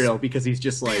given to Ariel because he's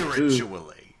just like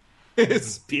spiritually.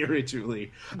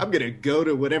 Spiritually, I'm gonna go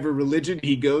to whatever religion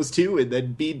he goes to and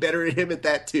then be better at him at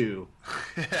that too.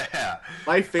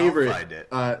 My favorite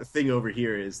thing over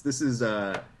here is this is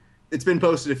it's been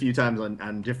posted a few times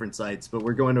on different sites, but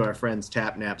we're going to our friends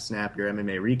Tap Nap Snap Your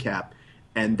MMA Recap,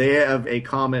 and they have a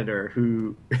commenter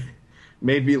who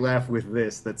made me laugh with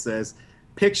this that says,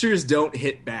 "Pictures don't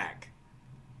hit back."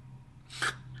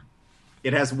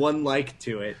 It has one like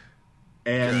to it,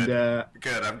 and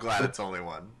good. I'm glad it's only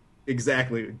one.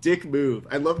 Exactly. Dick move.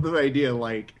 I love the idea,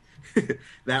 like,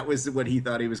 that was what he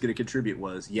thought he was going to contribute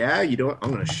was, yeah, you know what?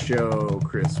 I'm going to show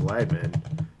Chris Weidman.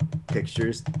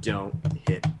 Pictures don't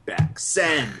hit back.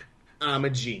 Send. I'm a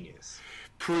genius.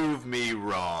 Prove me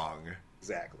wrong.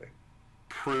 Exactly.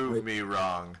 Prove me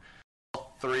wrong.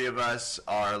 All three of us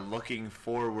are looking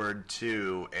forward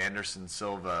to Anderson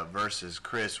Silva versus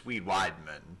Chris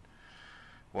Weidman.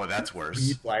 Well, that's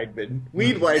worse. Weidman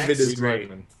is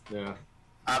great. Yeah.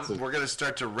 We're going to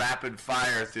start to rapid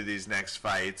fire through these next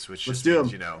fights, which Let's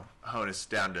just do means,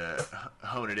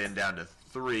 hone it in down to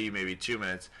 3, maybe 2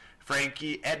 minutes.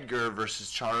 Frankie Edgar versus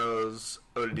Charles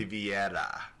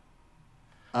Oliveira.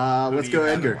 Let's go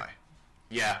Edgar.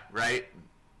 Yeah, right?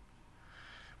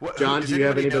 John, do you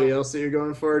have anybody else that you're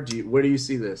going for? Where do you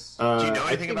see this? Do you know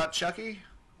anything about Chucky?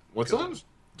 What's up?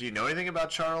 Do you know anything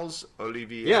about Charles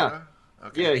Oliveira? Yeah.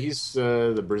 Okay. Yeah, he's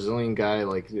the Brazilian guy.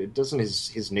 Like, doesn't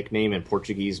his nickname in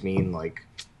Portuguese mean like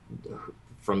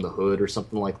from the hood or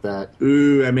something like that?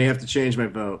 Ooh, I may have to change my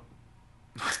vote.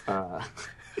 That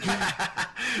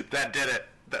did it.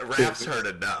 The Raph's heard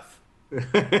enough.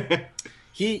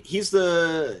 He's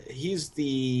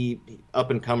the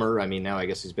up and comer. I mean, now I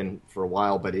guess he's been for a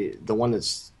while, but the one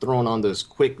that's throwing on those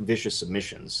quick, vicious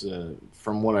submissions,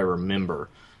 from what I remember,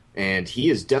 and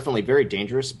he is definitely very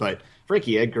dangerous. But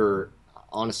Frankie Edgar.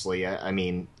 Honestly, I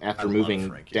mean, after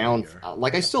moving down,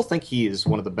 like I still think he is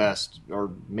one of the best, or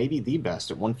maybe the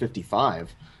best at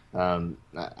 155.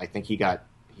 I think he got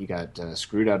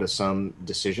screwed out of some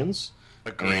decisions.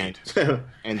 Agreed.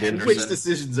 And then which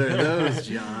decisions are those,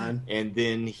 John? And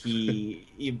then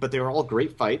but they were all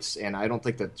great fights, and I don't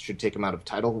think that should take him out of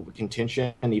title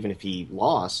contention. And even if he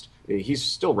lost, he's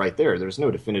still right there. There's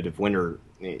no definitive winner,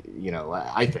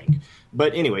 I think.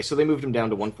 But anyway, so they moved him down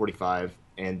to 145.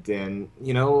 And then,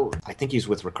 I think he's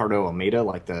with Ricardo Almeida,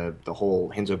 like the whole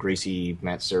Renzo Gracie,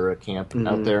 Matt Serra camp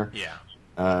out there. Yeah.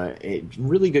 A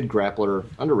really good grappler,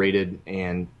 underrated,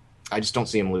 and I just don't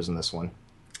see him losing this one.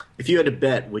 If you had to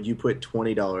bet, would you put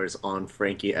 $20 on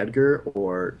Frankie Edgar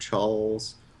or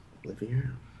Charles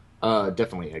Oliveira?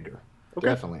 Definitely Edgar. Okay.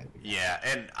 Definitely Edgar. Yeah,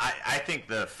 and I think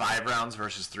the 5 rounds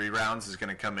versus 3 rounds is going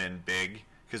to come in big.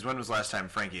 Because when was the last time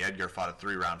Frankie Edgar fought a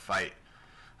 3-round fight?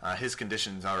 His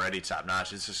condition's already top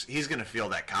notch. It's just he's going to feel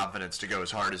that confidence to go as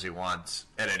hard as he wants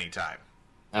at any time.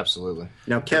 Absolutely.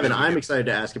 Now, Kevin, I'm excited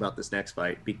to ask about this next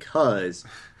fight because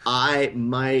I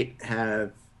might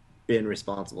have been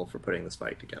responsible for putting this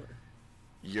fight together.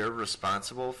 You're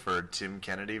responsible for Tim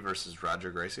Kennedy versus Roger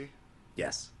Gracie?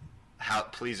 Yes. How?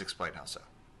 Please explain how so.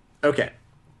 Okay,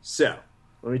 so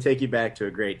let me take you back to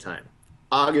a great time.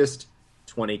 August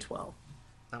 2012.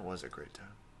 That was a great time.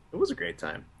 It was a great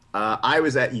time. I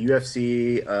was at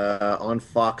UFC on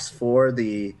Fox 4,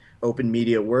 the open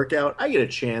media workout. I get a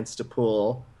chance to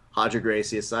pull Roger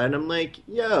Gracie aside, and I'm like,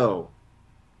 yo,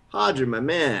 Roger, my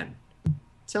man,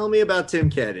 tell me about Tim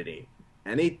Kennedy.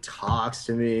 And he talks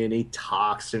to me,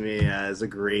 as a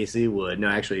Gracie would. No,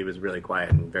 actually, he was really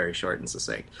quiet and very short and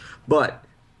succinct. But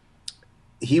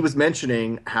he was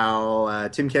mentioning how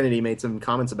Tim Kennedy made some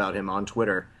comments about him on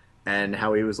Twitter, and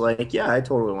how he was like, yeah, I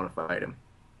totally want to fight him.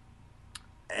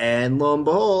 And lo and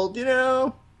behold,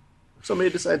 somebody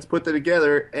decides to put that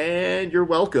together, and you're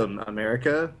welcome,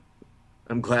 America.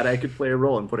 I'm glad I could play a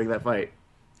role in putting that fight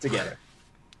together.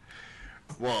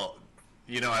 Well,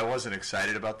 I wasn't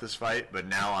excited about this fight, but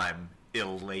now I'm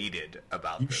elated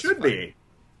about You this should fight. be.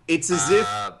 It's as if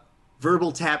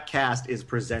Verbal Tapcast is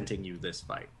presenting you this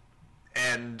fight.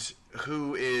 And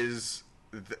who is...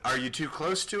 Are you too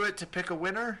close to it to pick a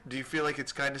winner? Do you feel like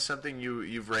it's kind of something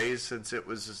you've raised since it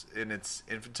was in its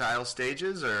infantile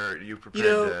stages, or are you prepared to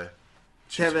choose a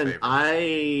Kevin, favorite?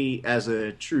 I, as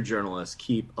a true journalist,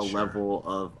 keep a level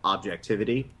of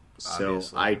objectivity. So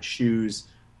Obviously. I choose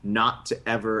not to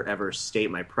ever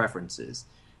state my preferences.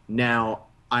 Now,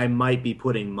 I might be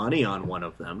putting money on one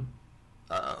of them.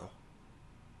 Uh-oh.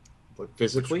 But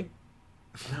physically?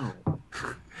 No.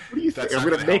 What do you think? That's I'm not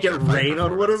going to gonna make it help your fight rain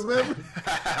on one of them?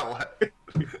 What?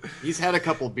 He's had a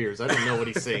couple beers. I don't know what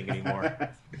he's saying anymore.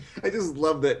 I just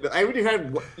love that. I already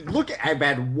had. Look, I've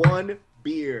had one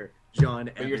beer, John.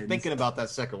 But you're Evans. thinking about that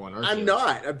second one, aren't you? I'm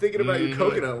not. I'm thinking about your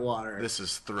coconut water. This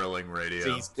is thrilling radio.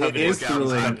 See, he's It is Look out,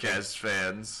 thrilling. podcast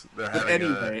fans. They're But having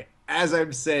anyway, as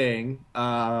I'm saying,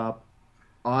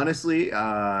 honestly,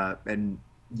 and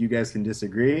you guys can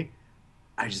disagree,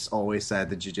 I just always side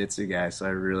the jiu-jitsu guy, so I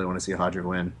really want to see Hodger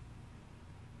win.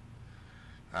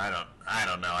 I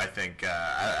don't know. I think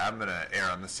I'm gonna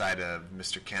err on the side of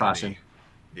Mr. Kennedy. Caution.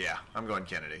 Yeah, I'm going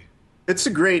Kennedy. It's a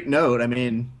great note. I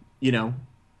mean,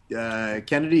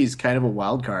 Kennedy's kind of a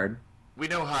wild card. We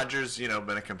know Hodger's,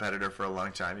 been a competitor for a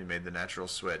long time. He made the natural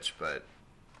switch, but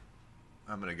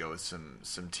I'm gonna go with some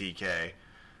TK.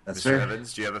 That's Mr. fair.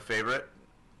 Evans, do you have a favorite?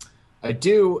 I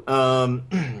do.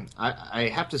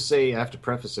 I have to say, I have to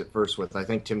preface it first with, I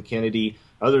think Tim Kennedy,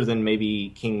 other than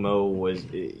maybe King Mo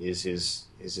is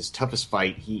his toughest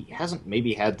fight. He hasn't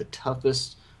maybe had the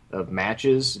toughest of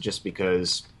matches just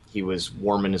because he was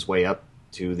warming his way up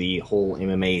to the whole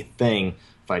MMA thing,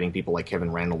 fighting people like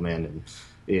Kevin Randleman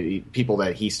and people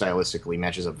that he stylistically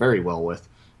matches up very well with.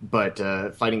 But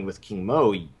fighting with King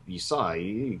Mo, you saw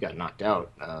he got knocked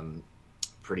out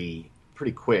pretty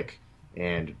quick,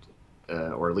 and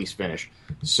or at least finished.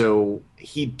 So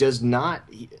he does not.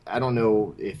 I don't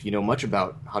know if you know much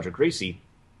about Roger Gracie,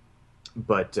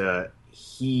 but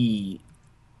he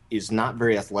is not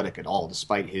very athletic at all,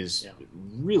 despite his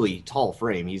really tall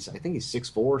frame. I think he's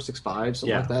 6'4", 6'5",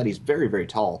 something like that. He's very, very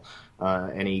tall,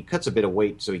 and he cuts a bit of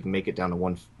weight so he can make it down to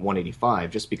 185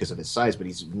 just because of his size. But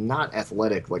he's not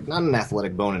athletic, not an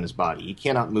athletic bone in his body. He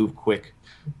cannot move quick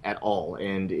at all,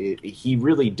 and he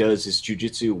really does his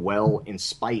jiu-jitsu well in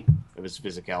spite of his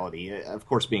physicality. Of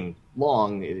course, being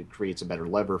long, it creates a better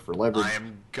lever for leverage. I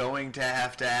am going to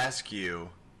have to ask you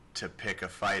to pick a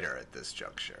fighter at this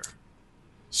juncture.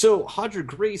 So, Roger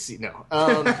Gracie, no.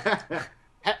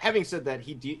 Having said that,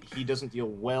 he doesn't deal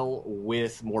well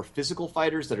with more physical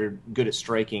fighters that are good at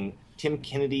striking. Tim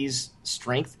Kennedy's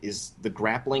strength is the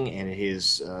grappling and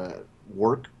his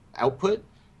work output,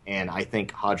 and I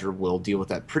think Roger will deal with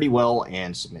that pretty well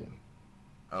and submit him.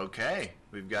 Okay,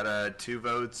 we've got 2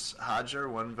 votes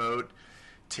Hodger, 1 vote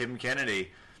Tim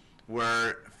Kennedy.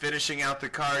 We're finishing out the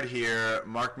card here.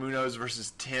 Mark Munoz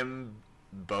versus Tim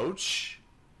Boetsch.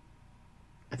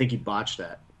 I think he botched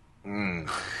that.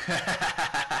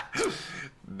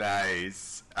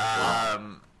 Nice.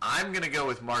 I'm going to go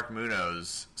with Mark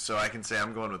Munoz, so I can say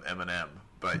I'm going with Eminem,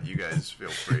 but you guys feel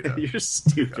free to You're pick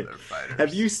stupid. other fighters.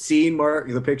 Have you seen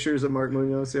the pictures of Mark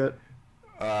Munoz yet?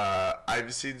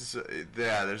 I've seen,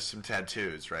 there's some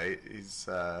tattoos, right?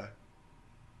 Am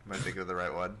I thinking of the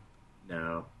right one?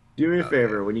 No. Do me a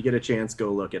favor, when you get a chance,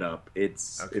 go look it up.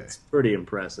 It's pretty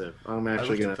impressive. I'm I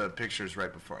actually looked gonna. at the pictures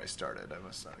right before I started. I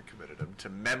must not have committed them to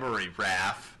memory,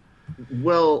 Raph.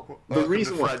 Well, the Welcome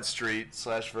reason to why Flood Street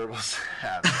 / Verbal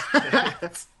Sap.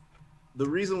 the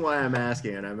reason why I'm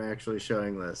asking, and I'm actually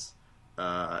showing this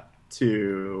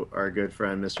to our good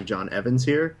friend Mr. John Evans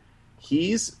here.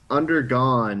 He's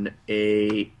undergone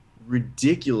a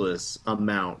ridiculous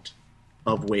amount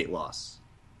of weight loss.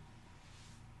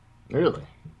 Really?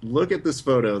 Look at this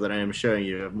photo that I am showing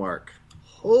you of Mark.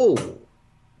 Oh,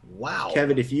 wow.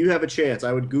 Kevin, if you have a chance,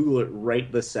 I would Google it right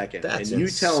this second. That's and you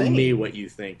tell insane. me what you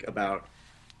think about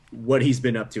what he's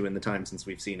been up to in the time since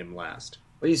we've seen him last.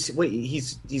 He's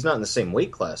not in the same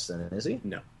weight class then, is he?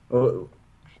 No. Oh,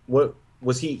 what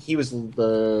was he? He was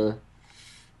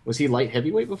was he light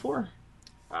heavyweight before?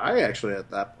 I actually,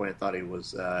 at that point, thought he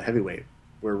was heavyweight.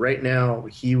 Where right now,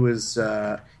 he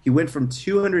went from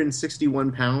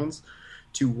 261 pounds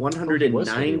to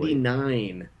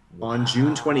 199 on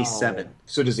June 27th.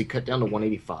 So does he cut down to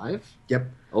 185?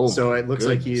 Yep. Oh, so it looks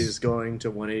like he goodness. is going to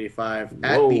 185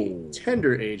 at Whoa. the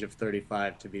tender age of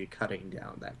 35 to be cutting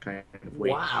down that kind of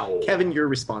weight. Wow. Kevin, your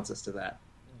responses to that?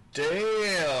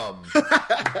 Damn!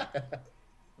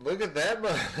 Look at that!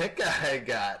 That guy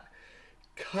got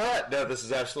cut. No, this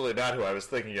is absolutely not who I was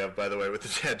thinking of. By the way, with the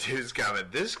tattoos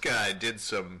comment, this guy did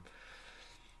some.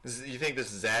 You think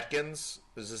this is Atkins?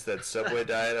 Is this that Subway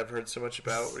diet I've heard so much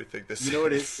about? What do you think this is? You know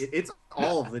what? It's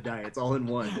all of the diets, all in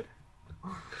one.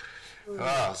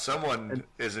 Oh, someone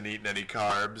isn't eating any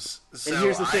carbs. So and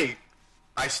here's the thing.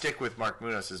 I stick with Mark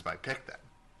Munoz as my pick then.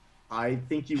 I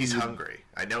think he's hungry.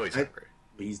 I know he's hungry.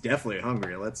 He's definitely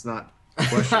hungry. Let's not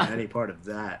question any part of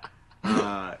that.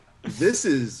 This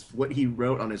is what he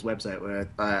wrote on his website, what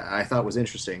I thought was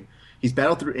interesting. He's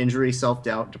battled through injury,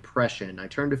 self-doubt, depression. I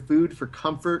turned to food for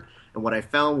comfort, and what I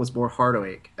found was more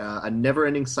heartache. A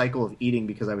never-ending cycle of eating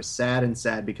because I was sad and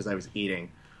sad because I was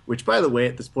eating. Which, by the way,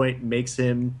 at this point makes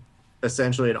him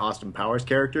essentially an Austin Powers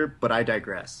character, but I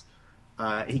digress.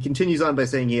 He continues on by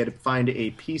saying he had to find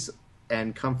a peace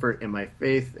and comfort in my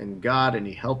faith in God, and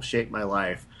he helped shape my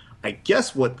life. I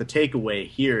guess what the takeaway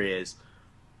here is,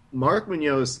 Mark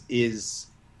Munoz is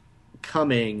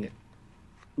coming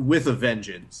with a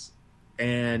vengeance.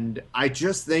 And I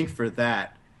just think for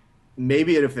that,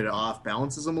 maybe if it off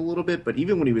balances him a little bit, but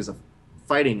even when he was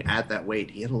fighting at that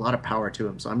weight, he had a lot of power to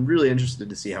him. So I'm really interested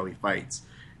to see how he fights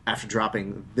after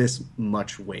dropping this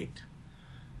much weight.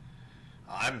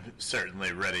 I'm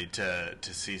certainly ready to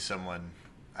see someone.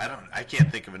 I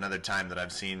can't think of another time that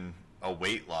I've seen a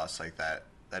weight loss like that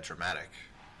dramatic.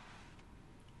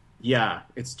 Yeah,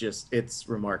 it's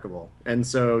remarkable. And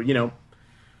so,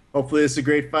 hopefully this is a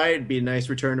great fight. It'd be a nice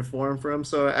return to form for him.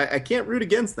 So I can't root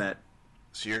against that.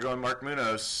 So you're going Mark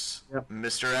Munoz. Yep.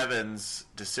 Mr. Evans,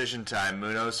 decision time,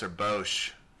 Munoz or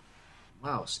Bosch?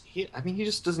 Wow, he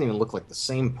just doesn't even look like the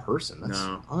same person. That's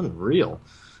No. unreal.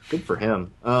 Good for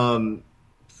him.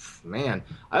 Man,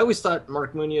 I always thought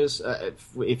Mark Munoz,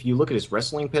 if you look at his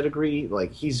wrestling pedigree,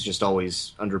 like he's just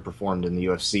always underperformed in the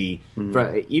UFC.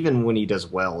 Even when he does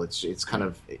well, it's kind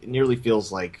of, it nearly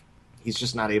feels like he's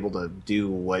just not able to do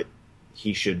what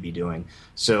he should be doing.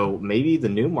 So maybe the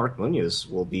new Mark Munoz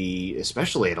will be,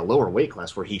 especially at a lower weight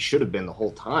class where he should have been the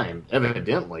whole time,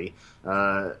 evidently.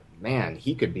 Man,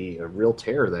 he could be a real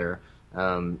terror there.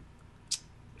 I'm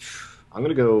going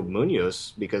to go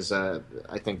Munoz because I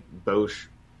think Bosch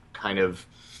kind of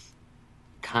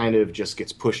just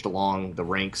gets pushed along the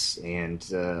ranks and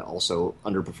also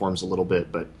underperforms a little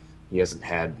bit, but he hasn't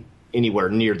had anywhere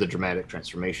near the dramatic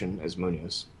transformation as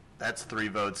Munoz. That's 3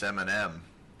 votes Eminem.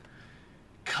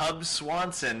 Cub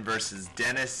Swanson versus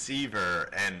Dennis Seaver,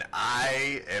 and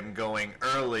I am going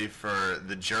early for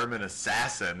the German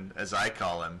assassin, as I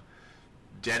call him,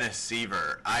 Dennis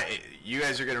Seaver. You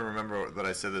guys are going to remember that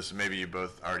I said this, and maybe you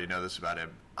both already know this about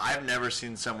him. I've never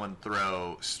seen someone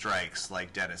throw strikes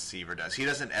like Dennis Seaver does. He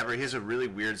has a really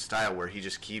weird style where he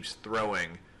just keeps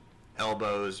throwing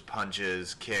elbows,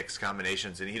 punches, kicks,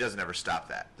 combinations, and he doesn't ever stop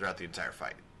that throughout the entire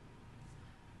fight.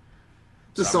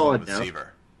 It's a solid no.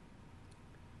 Seaver.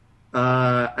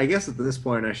 I guess at this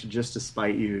point I should just, to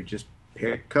spite you, just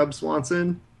pick Cub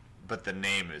Swanson. But the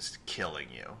name is killing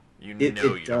you. You It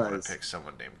don't want does. to pick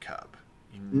someone named Cub.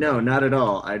 No, not at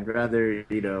all. I'd rather,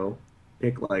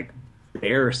 pick like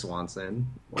Bear Swanson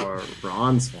or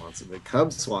Ron Swanson. But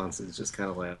Cub Swanson is just kind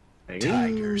of like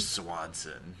Tiger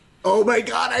Swanson. Oh my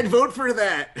God, I'd vote for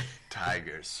that.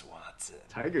 Tiger Swanson.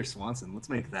 Tiger Swanson. Let's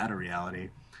make that a reality.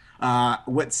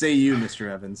 What say you, Mr.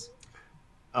 Evans?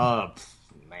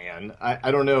 Man,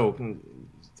 I don't know.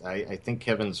 I think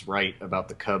Kevin's right about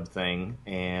the Cub thing,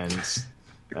 and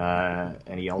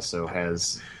he also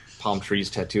has palm trees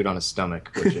tattooed on his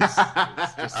stomach, which is just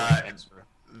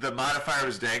the modifier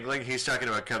was dangling. He's talking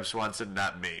about Cub Swanson,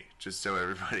 not me, just so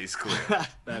everybody's clear.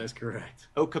 That is correct.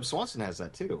 Oh, Cub Swanson has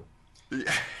that too.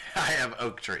 I have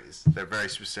oak trees. They're very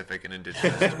specific and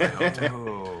indigenous to my hometown.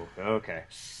 Oh, okay.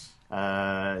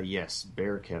 Yes,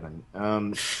 Bear Kevin.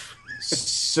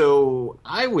 So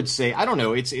I would say, I don't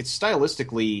know, it's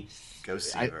stylistically... Go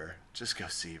Seaver. Just go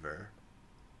Seaver.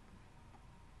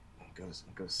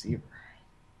 Go Seaver.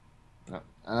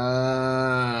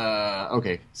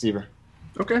 Okay, Seaver.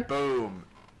 Okay. Boom.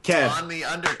 Kev. On the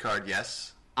undercard,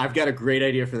 yes. I've got a great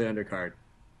idea for the undercard.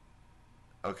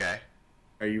 Okay.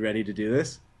 Are you ready to do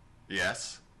this?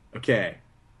 Yes. Okay.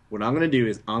 What I'm going to do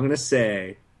is I'm going to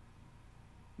say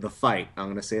the fight. I'm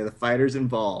going to say the fighters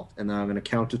involved, and then I'm going to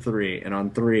count to 3. And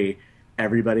on 3,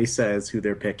 everybody says who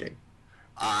they're picking.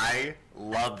 I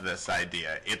love this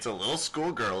idea. It's a little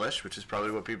schoolgirlish, which is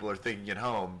probably what people are thinking at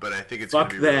home, but I think it's going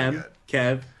to be them, really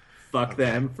good. Kev. Fuck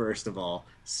them, first of all.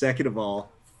 Second of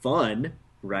all, fun,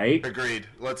 right? Agreed.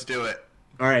 Let's do it.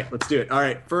 All right, let's do it. All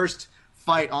right, first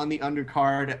fight on the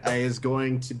undercard is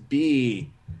going to be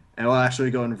And we'll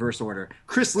actually go in reverse order.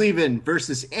 Chris Levin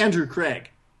versus Andrew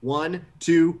Craig. 1,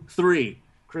 2, 3.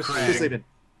 Chris Craig. Levin.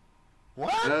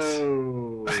 What?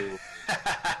 Oh.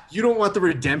 You don't want the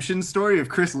redemption story of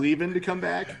Chris Levin to come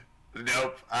back?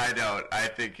 Nope, I don't. I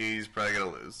think he's probably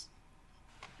going to lose.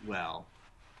 Well,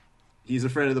 he's a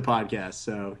friend of the podcast,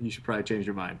 so you should probably change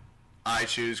your mind. I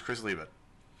choose Chris Levin.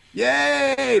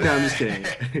 Yay! No, I'm just kidding.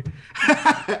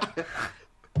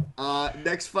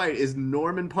 Next fight is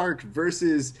Norman Park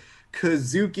versus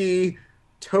Kazuki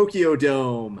Tokyo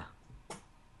Dome.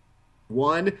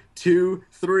 1, 2,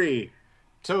 3.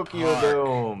 Tokyo Park.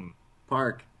 Dome.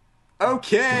 Park.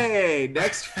 Okay,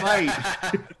 next fight.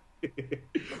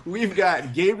 We've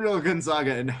got Gabriel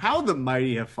Gonzaga and How the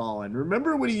Mighty Have Fallen.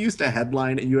 Remember when he used to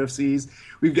headline at UFCs?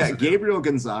 We've got Gabriel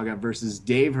Gonzaga versus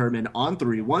Dave Herman on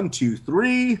 3. 1, 2,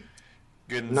 3.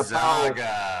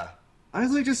 Gonzaga.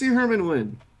 I'd like to see Herman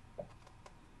win.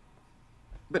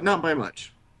 But not by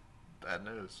much. Bad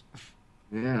news.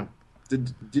 Yeah.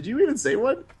 Did you even say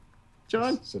one,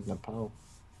 John? Said Nepal.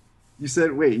 You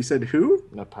said who?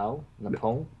 Nepal?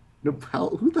 Nepal?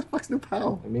 Nepal? Who the fuck's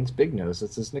Nepal? It means big nose.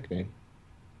 That's his nickname.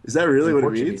 Is that really In what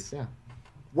Portuguese, it means? Yeah,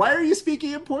 Why are you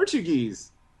speaking in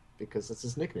Portuguese? because that's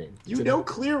his nickname. You know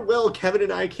clear well Kevin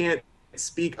and I can't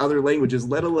speak other languages,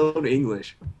 let alone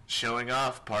English. Showing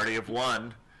off, party of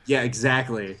one. Yeah,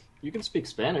 exactly. You can speak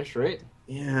Spanish, right?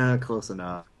 Yeah, close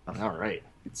enough. All right.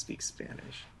 You can speak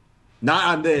Spanish. Not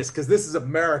on this, because this is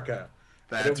America.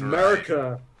 That's In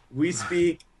America, we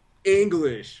speak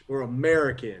English or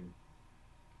American.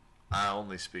 I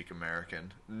only speak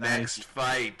American. Next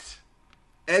fight.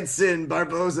 Edson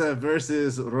Barboza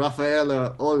versus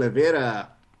Rafaela Oliveira.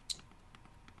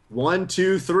 1,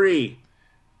 2, 3.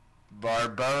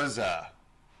 Barboza.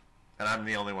 And I'm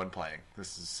the only one playing.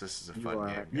 This is a fun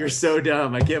game. You're guys. so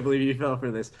dumb. I can't believe you fell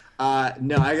for this.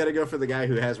 No, I got to go for the guy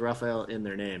who has Rafael in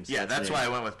their names. Yeah, that's me. why I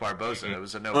went with Barboza. It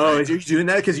was a no. Oh, are you doing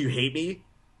that because you hate me?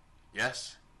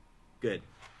 Yes. Good.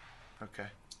 Okay.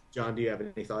 John, do you have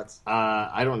any thoughts?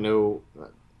 I don't know.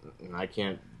 I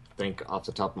can't think off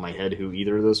the top of my head who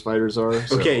either of those fighters are.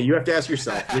 So. Okay, you have to ask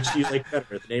yourself, which do you like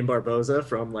better? The name Barboza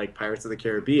from like Pirates of the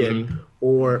Caribbean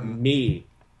or me?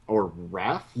 Or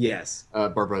Raph? Yes.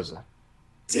 Barboza.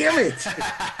 Damn it!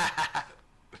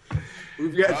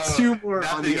 We've got two more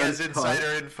on Nothing the has undercard.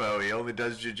 insider info. He only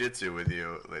does jiu-jitsu with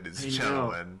you, ladies and I know.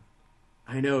 gentlemen.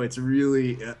 I know, it's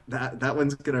really... that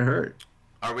one's going to hurt.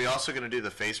 Are we also going to do the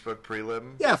Facebook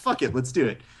prelim? Yeah, fuck it. Let's do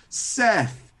it.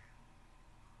 Seth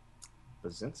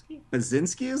Basinski?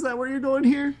 Basinski, is that where you're going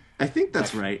here? I think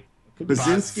that's right.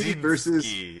 Basinski versus...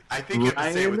 I think you have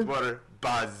to say it with Ryan? water.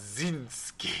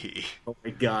 Basinski. Oh my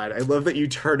god, I love that you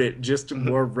turn it just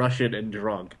more Russian and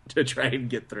drunk to try and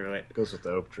get through it. Goes with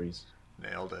the oak trees.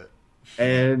 Nailed it.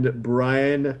 And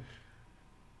Brian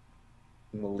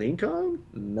Malenkon?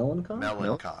 Melancon?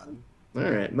 Melancon. All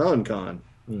right, Melencon.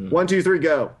 1, 2, 3,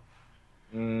 go.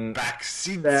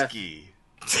 Baksinski.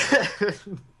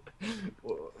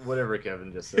 Whatever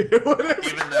Kevin just said.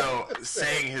 Even though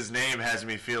saying his name has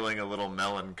me feeling a little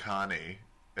melancholy.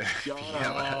 You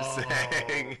know what I'm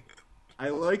saying? I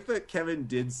like that Kevin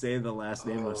did say the last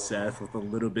name of Seth with a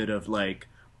little bit of like,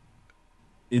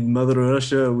 in Mother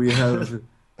Russia we have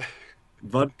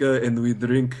vodka and we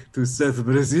drink to Seth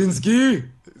Brzezinski.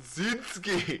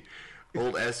 Zinski.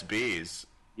 Old SBs.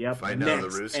 Yep. If I know the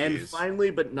Next, Ruskies. and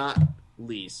finally, but not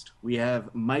least, we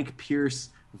have Mike Pierce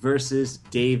versus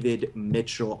David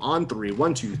Mitchell on 3.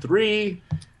 1, 2, 3.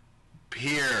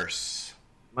 Pierce.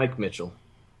 Mike Mitchell.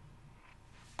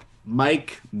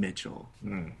 Mike Mitchell.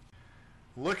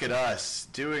 Look at us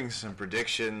doing some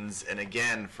predictions, and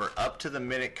again, for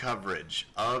up-to-the-minute coverage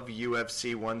of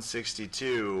UFC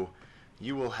 162,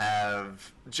 you will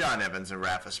have John Evans and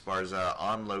Rafa Esparza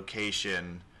on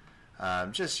location,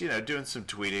 just, doing some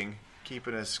tweeting,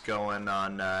 keeping us going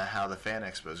on how the Fan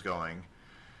Expo is going.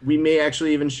 We may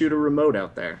actually even shoot a remote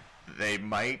out there. They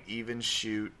might even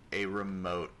shoot a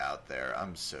remote out there.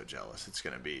 I'm so jealous. It's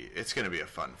gonna be a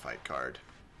fun fight card.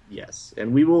 Yes,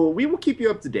 and we will keep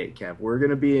you up to date, Kev. We're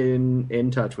gonna be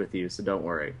in touch with you, so don't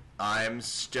worry. I'm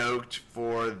stoked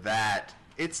for that.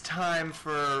 It's time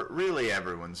for really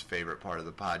everyone's favorite part of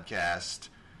the podcast,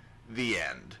 the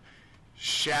end.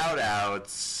 Shout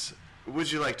outs.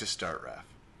 Would you like to start, Raf?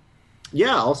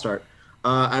 Yeah, I'll start.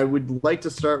 I would like to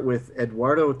start with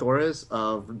Eduardo Torres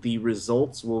of the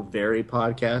Results Will Vary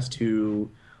podcast, who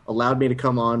allowed me to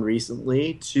come on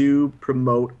recently to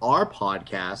promote our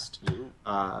podcast.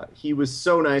 He was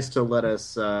so nice to let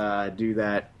us do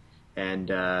that and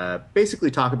basically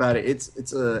talk about it.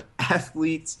 It's a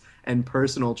athletes and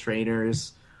personal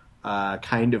trainers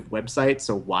kind of website,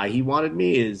 so why he wanted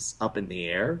me is up in the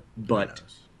air, but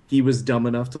he was dumb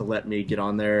enough to let me get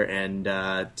on there and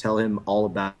tell him all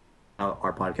about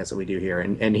our podcast that we do here,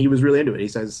 and he was really into it. He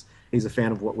says he's a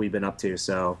fan of what we've been up to,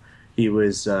 so he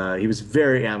was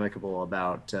very amicable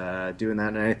about doing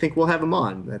that, and I think we'll have him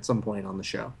on at some point on the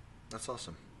show. That's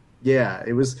awesome. Yeah,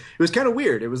 it was kind of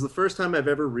weird. It was the first time I've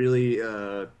ever really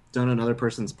done another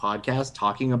person's podcast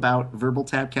talking about Verbal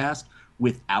Tapcast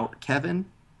without Kevin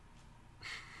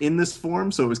in this form.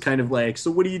 So it was kind of like, so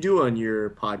what do you do on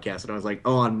your podcast? And I was like,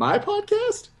 oh, on my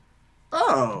podcast?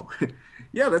 Oh,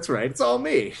 yeah, that's right. It's all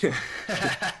me.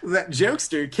 That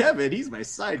jokester, Kevin, he's my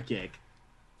sidekick.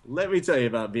 Let me tell you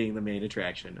about being the main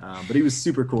attraction. But he was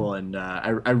super cool, and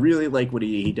I really like what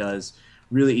he does.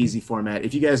 Really easy format.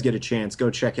 If you guys get a chance, go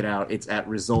check it out. It's at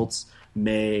Results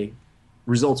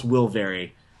Will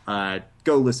Vary.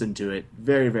 Go listen to it.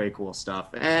 Very, very cool stuff.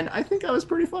 And I think I was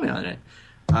pretty funny on it.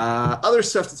 Other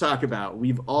stuff to talk about.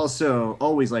 We've also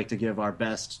always like to give our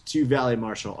best to Valley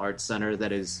Martial Arts Center.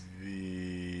 That is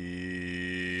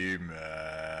VMAC.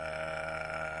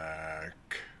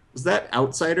 Was that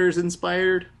Outsiders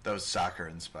inspired? That was soccer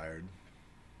inspired.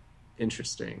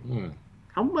 Interesting.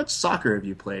 How much soccer have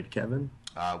you played, Kevin?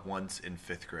 Once in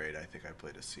 5th grade, I think I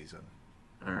played a season.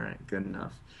 All right, good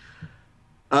enough.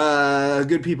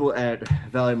 Good people at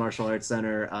Valley Martial Arts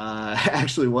Center.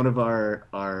 Actually, one of our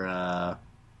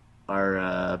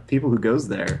people who goes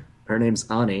there, her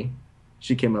name's Ani.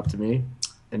 She came up to me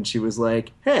and she was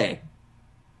like, "Hey,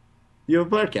 you have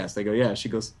a podcast?" I go, "Yeah." She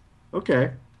goes,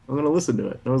 "Okay, I'm gonna listen to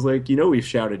it." And I was like, we've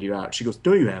shouted you out." She goes,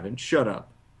 "No, you haven't. Shut up."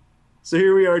 So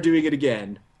here we are doing it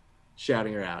again,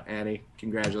 shouting her out. Annie,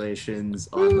 congratulations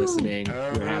on listening.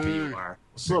 We're happy you are.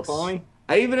 What's up, Ollie?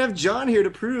 I even have John here to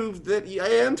prove that I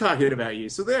am talking about you.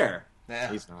 So there.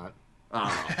 Yeah. He's not.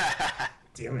 Oh,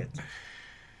 damn it.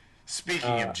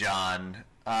 Speaking of John,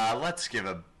 let's give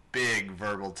a big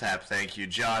verbal tap thank you.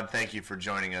 John, thank you for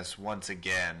joining us once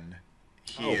again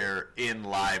here in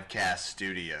Livecast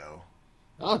Studio.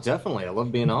 Oh, definitely. I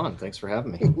love being on. Thanks for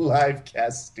having me.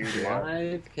 Livecast Studio.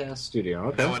 Livecast Studio.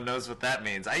 Okay. No one knows what that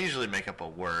means. I usually make up a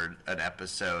word, an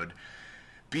episode.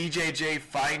 BJJ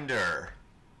Finder.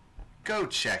 Go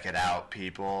check it out,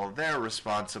 people. They're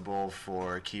responsible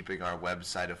for keeping our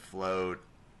website afloat.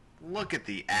 Look at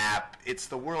the app. It's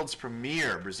the world's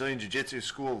premier Brazilian Jiu-Jitsu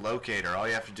school locator. All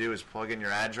you have to do is plug in your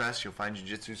address. You'll find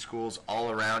jiu-jitsu schools all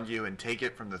around you, and take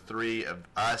it from the three of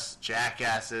us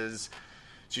jackasses.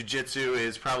 Jiu-Jitsu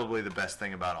is probably the best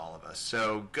thing about all of us.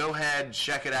 So go ahead,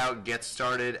 check it out, get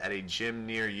started at a gym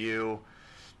near you.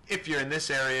 If you're in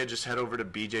this area, just head over to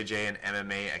BJJ and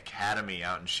MMA Academy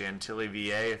out in Chantilly,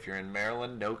 VA. If you're in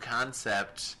Maryland, no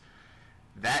concept.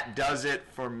 That does it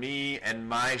for me and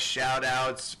my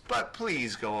shout-outs. But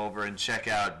please go over and check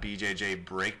out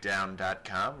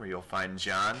bjjbreakdown.com, where you'll find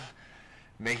John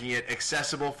making it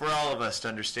accessible for all of us to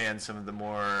understand some of the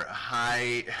more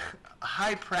high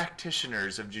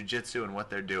practitioners of jiu-jitsu and what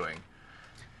they're doing.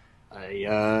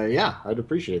 Yeah, I'd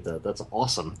appreciate that. That's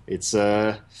awesome.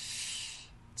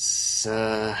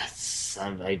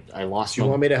 I lost. Do you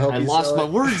want me to help I you lost sell my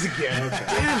it? words again.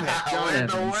 Damn it, John Where'd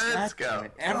the Evans. words go?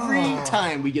 Every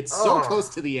time we get so close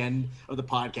to the end of the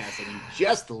podcast and you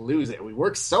just lose it. We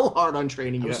work so hard on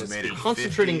training you. I made it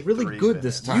Concentrating really 53 good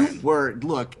this minutes. time. You were.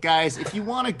 Look, guys, if you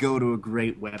want to go to a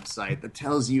great website that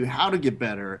tells you how to get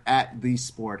better at the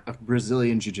sport of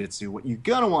Brazilian Jiu-Jitsu, what you're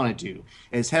going to want to do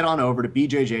is head on over to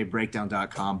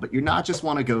bjjbreakdown.com. But you're not just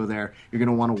want to go there. You're going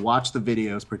to want to watch the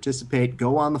videos, participate,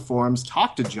 go on the forums,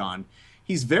 talk to John.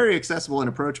 He's very accessible and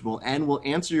approachable and will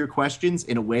answer your questions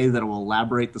in a way that will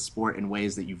elaborate the sport in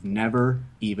ways that you've never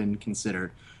even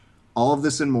considered. All of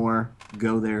this and more,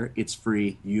 go there. It's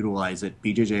free. Utilize it.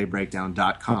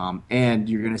 bjjbreakdown.com. And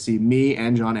you're going to see me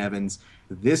and John Evans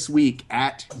this week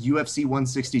at UFC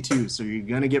 162. So you're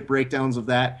going to get breakdowns of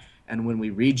that. And when we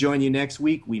rejoin you next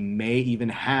week, we may even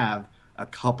have a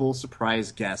couple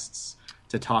surprise guests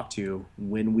to talk to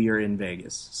when we are in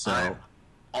Vegas. So I'm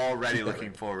already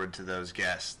looking forward to those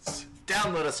guests.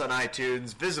 Download us on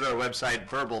iTunes. Visit our website,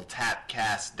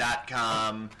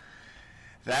 verbaltapcast.com.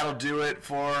 That'll do it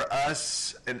for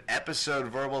us. An episode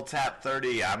Verbal Tap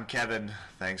 30. I'm Kevin.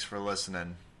 Thanks for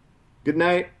listening. good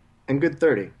night and good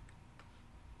 30.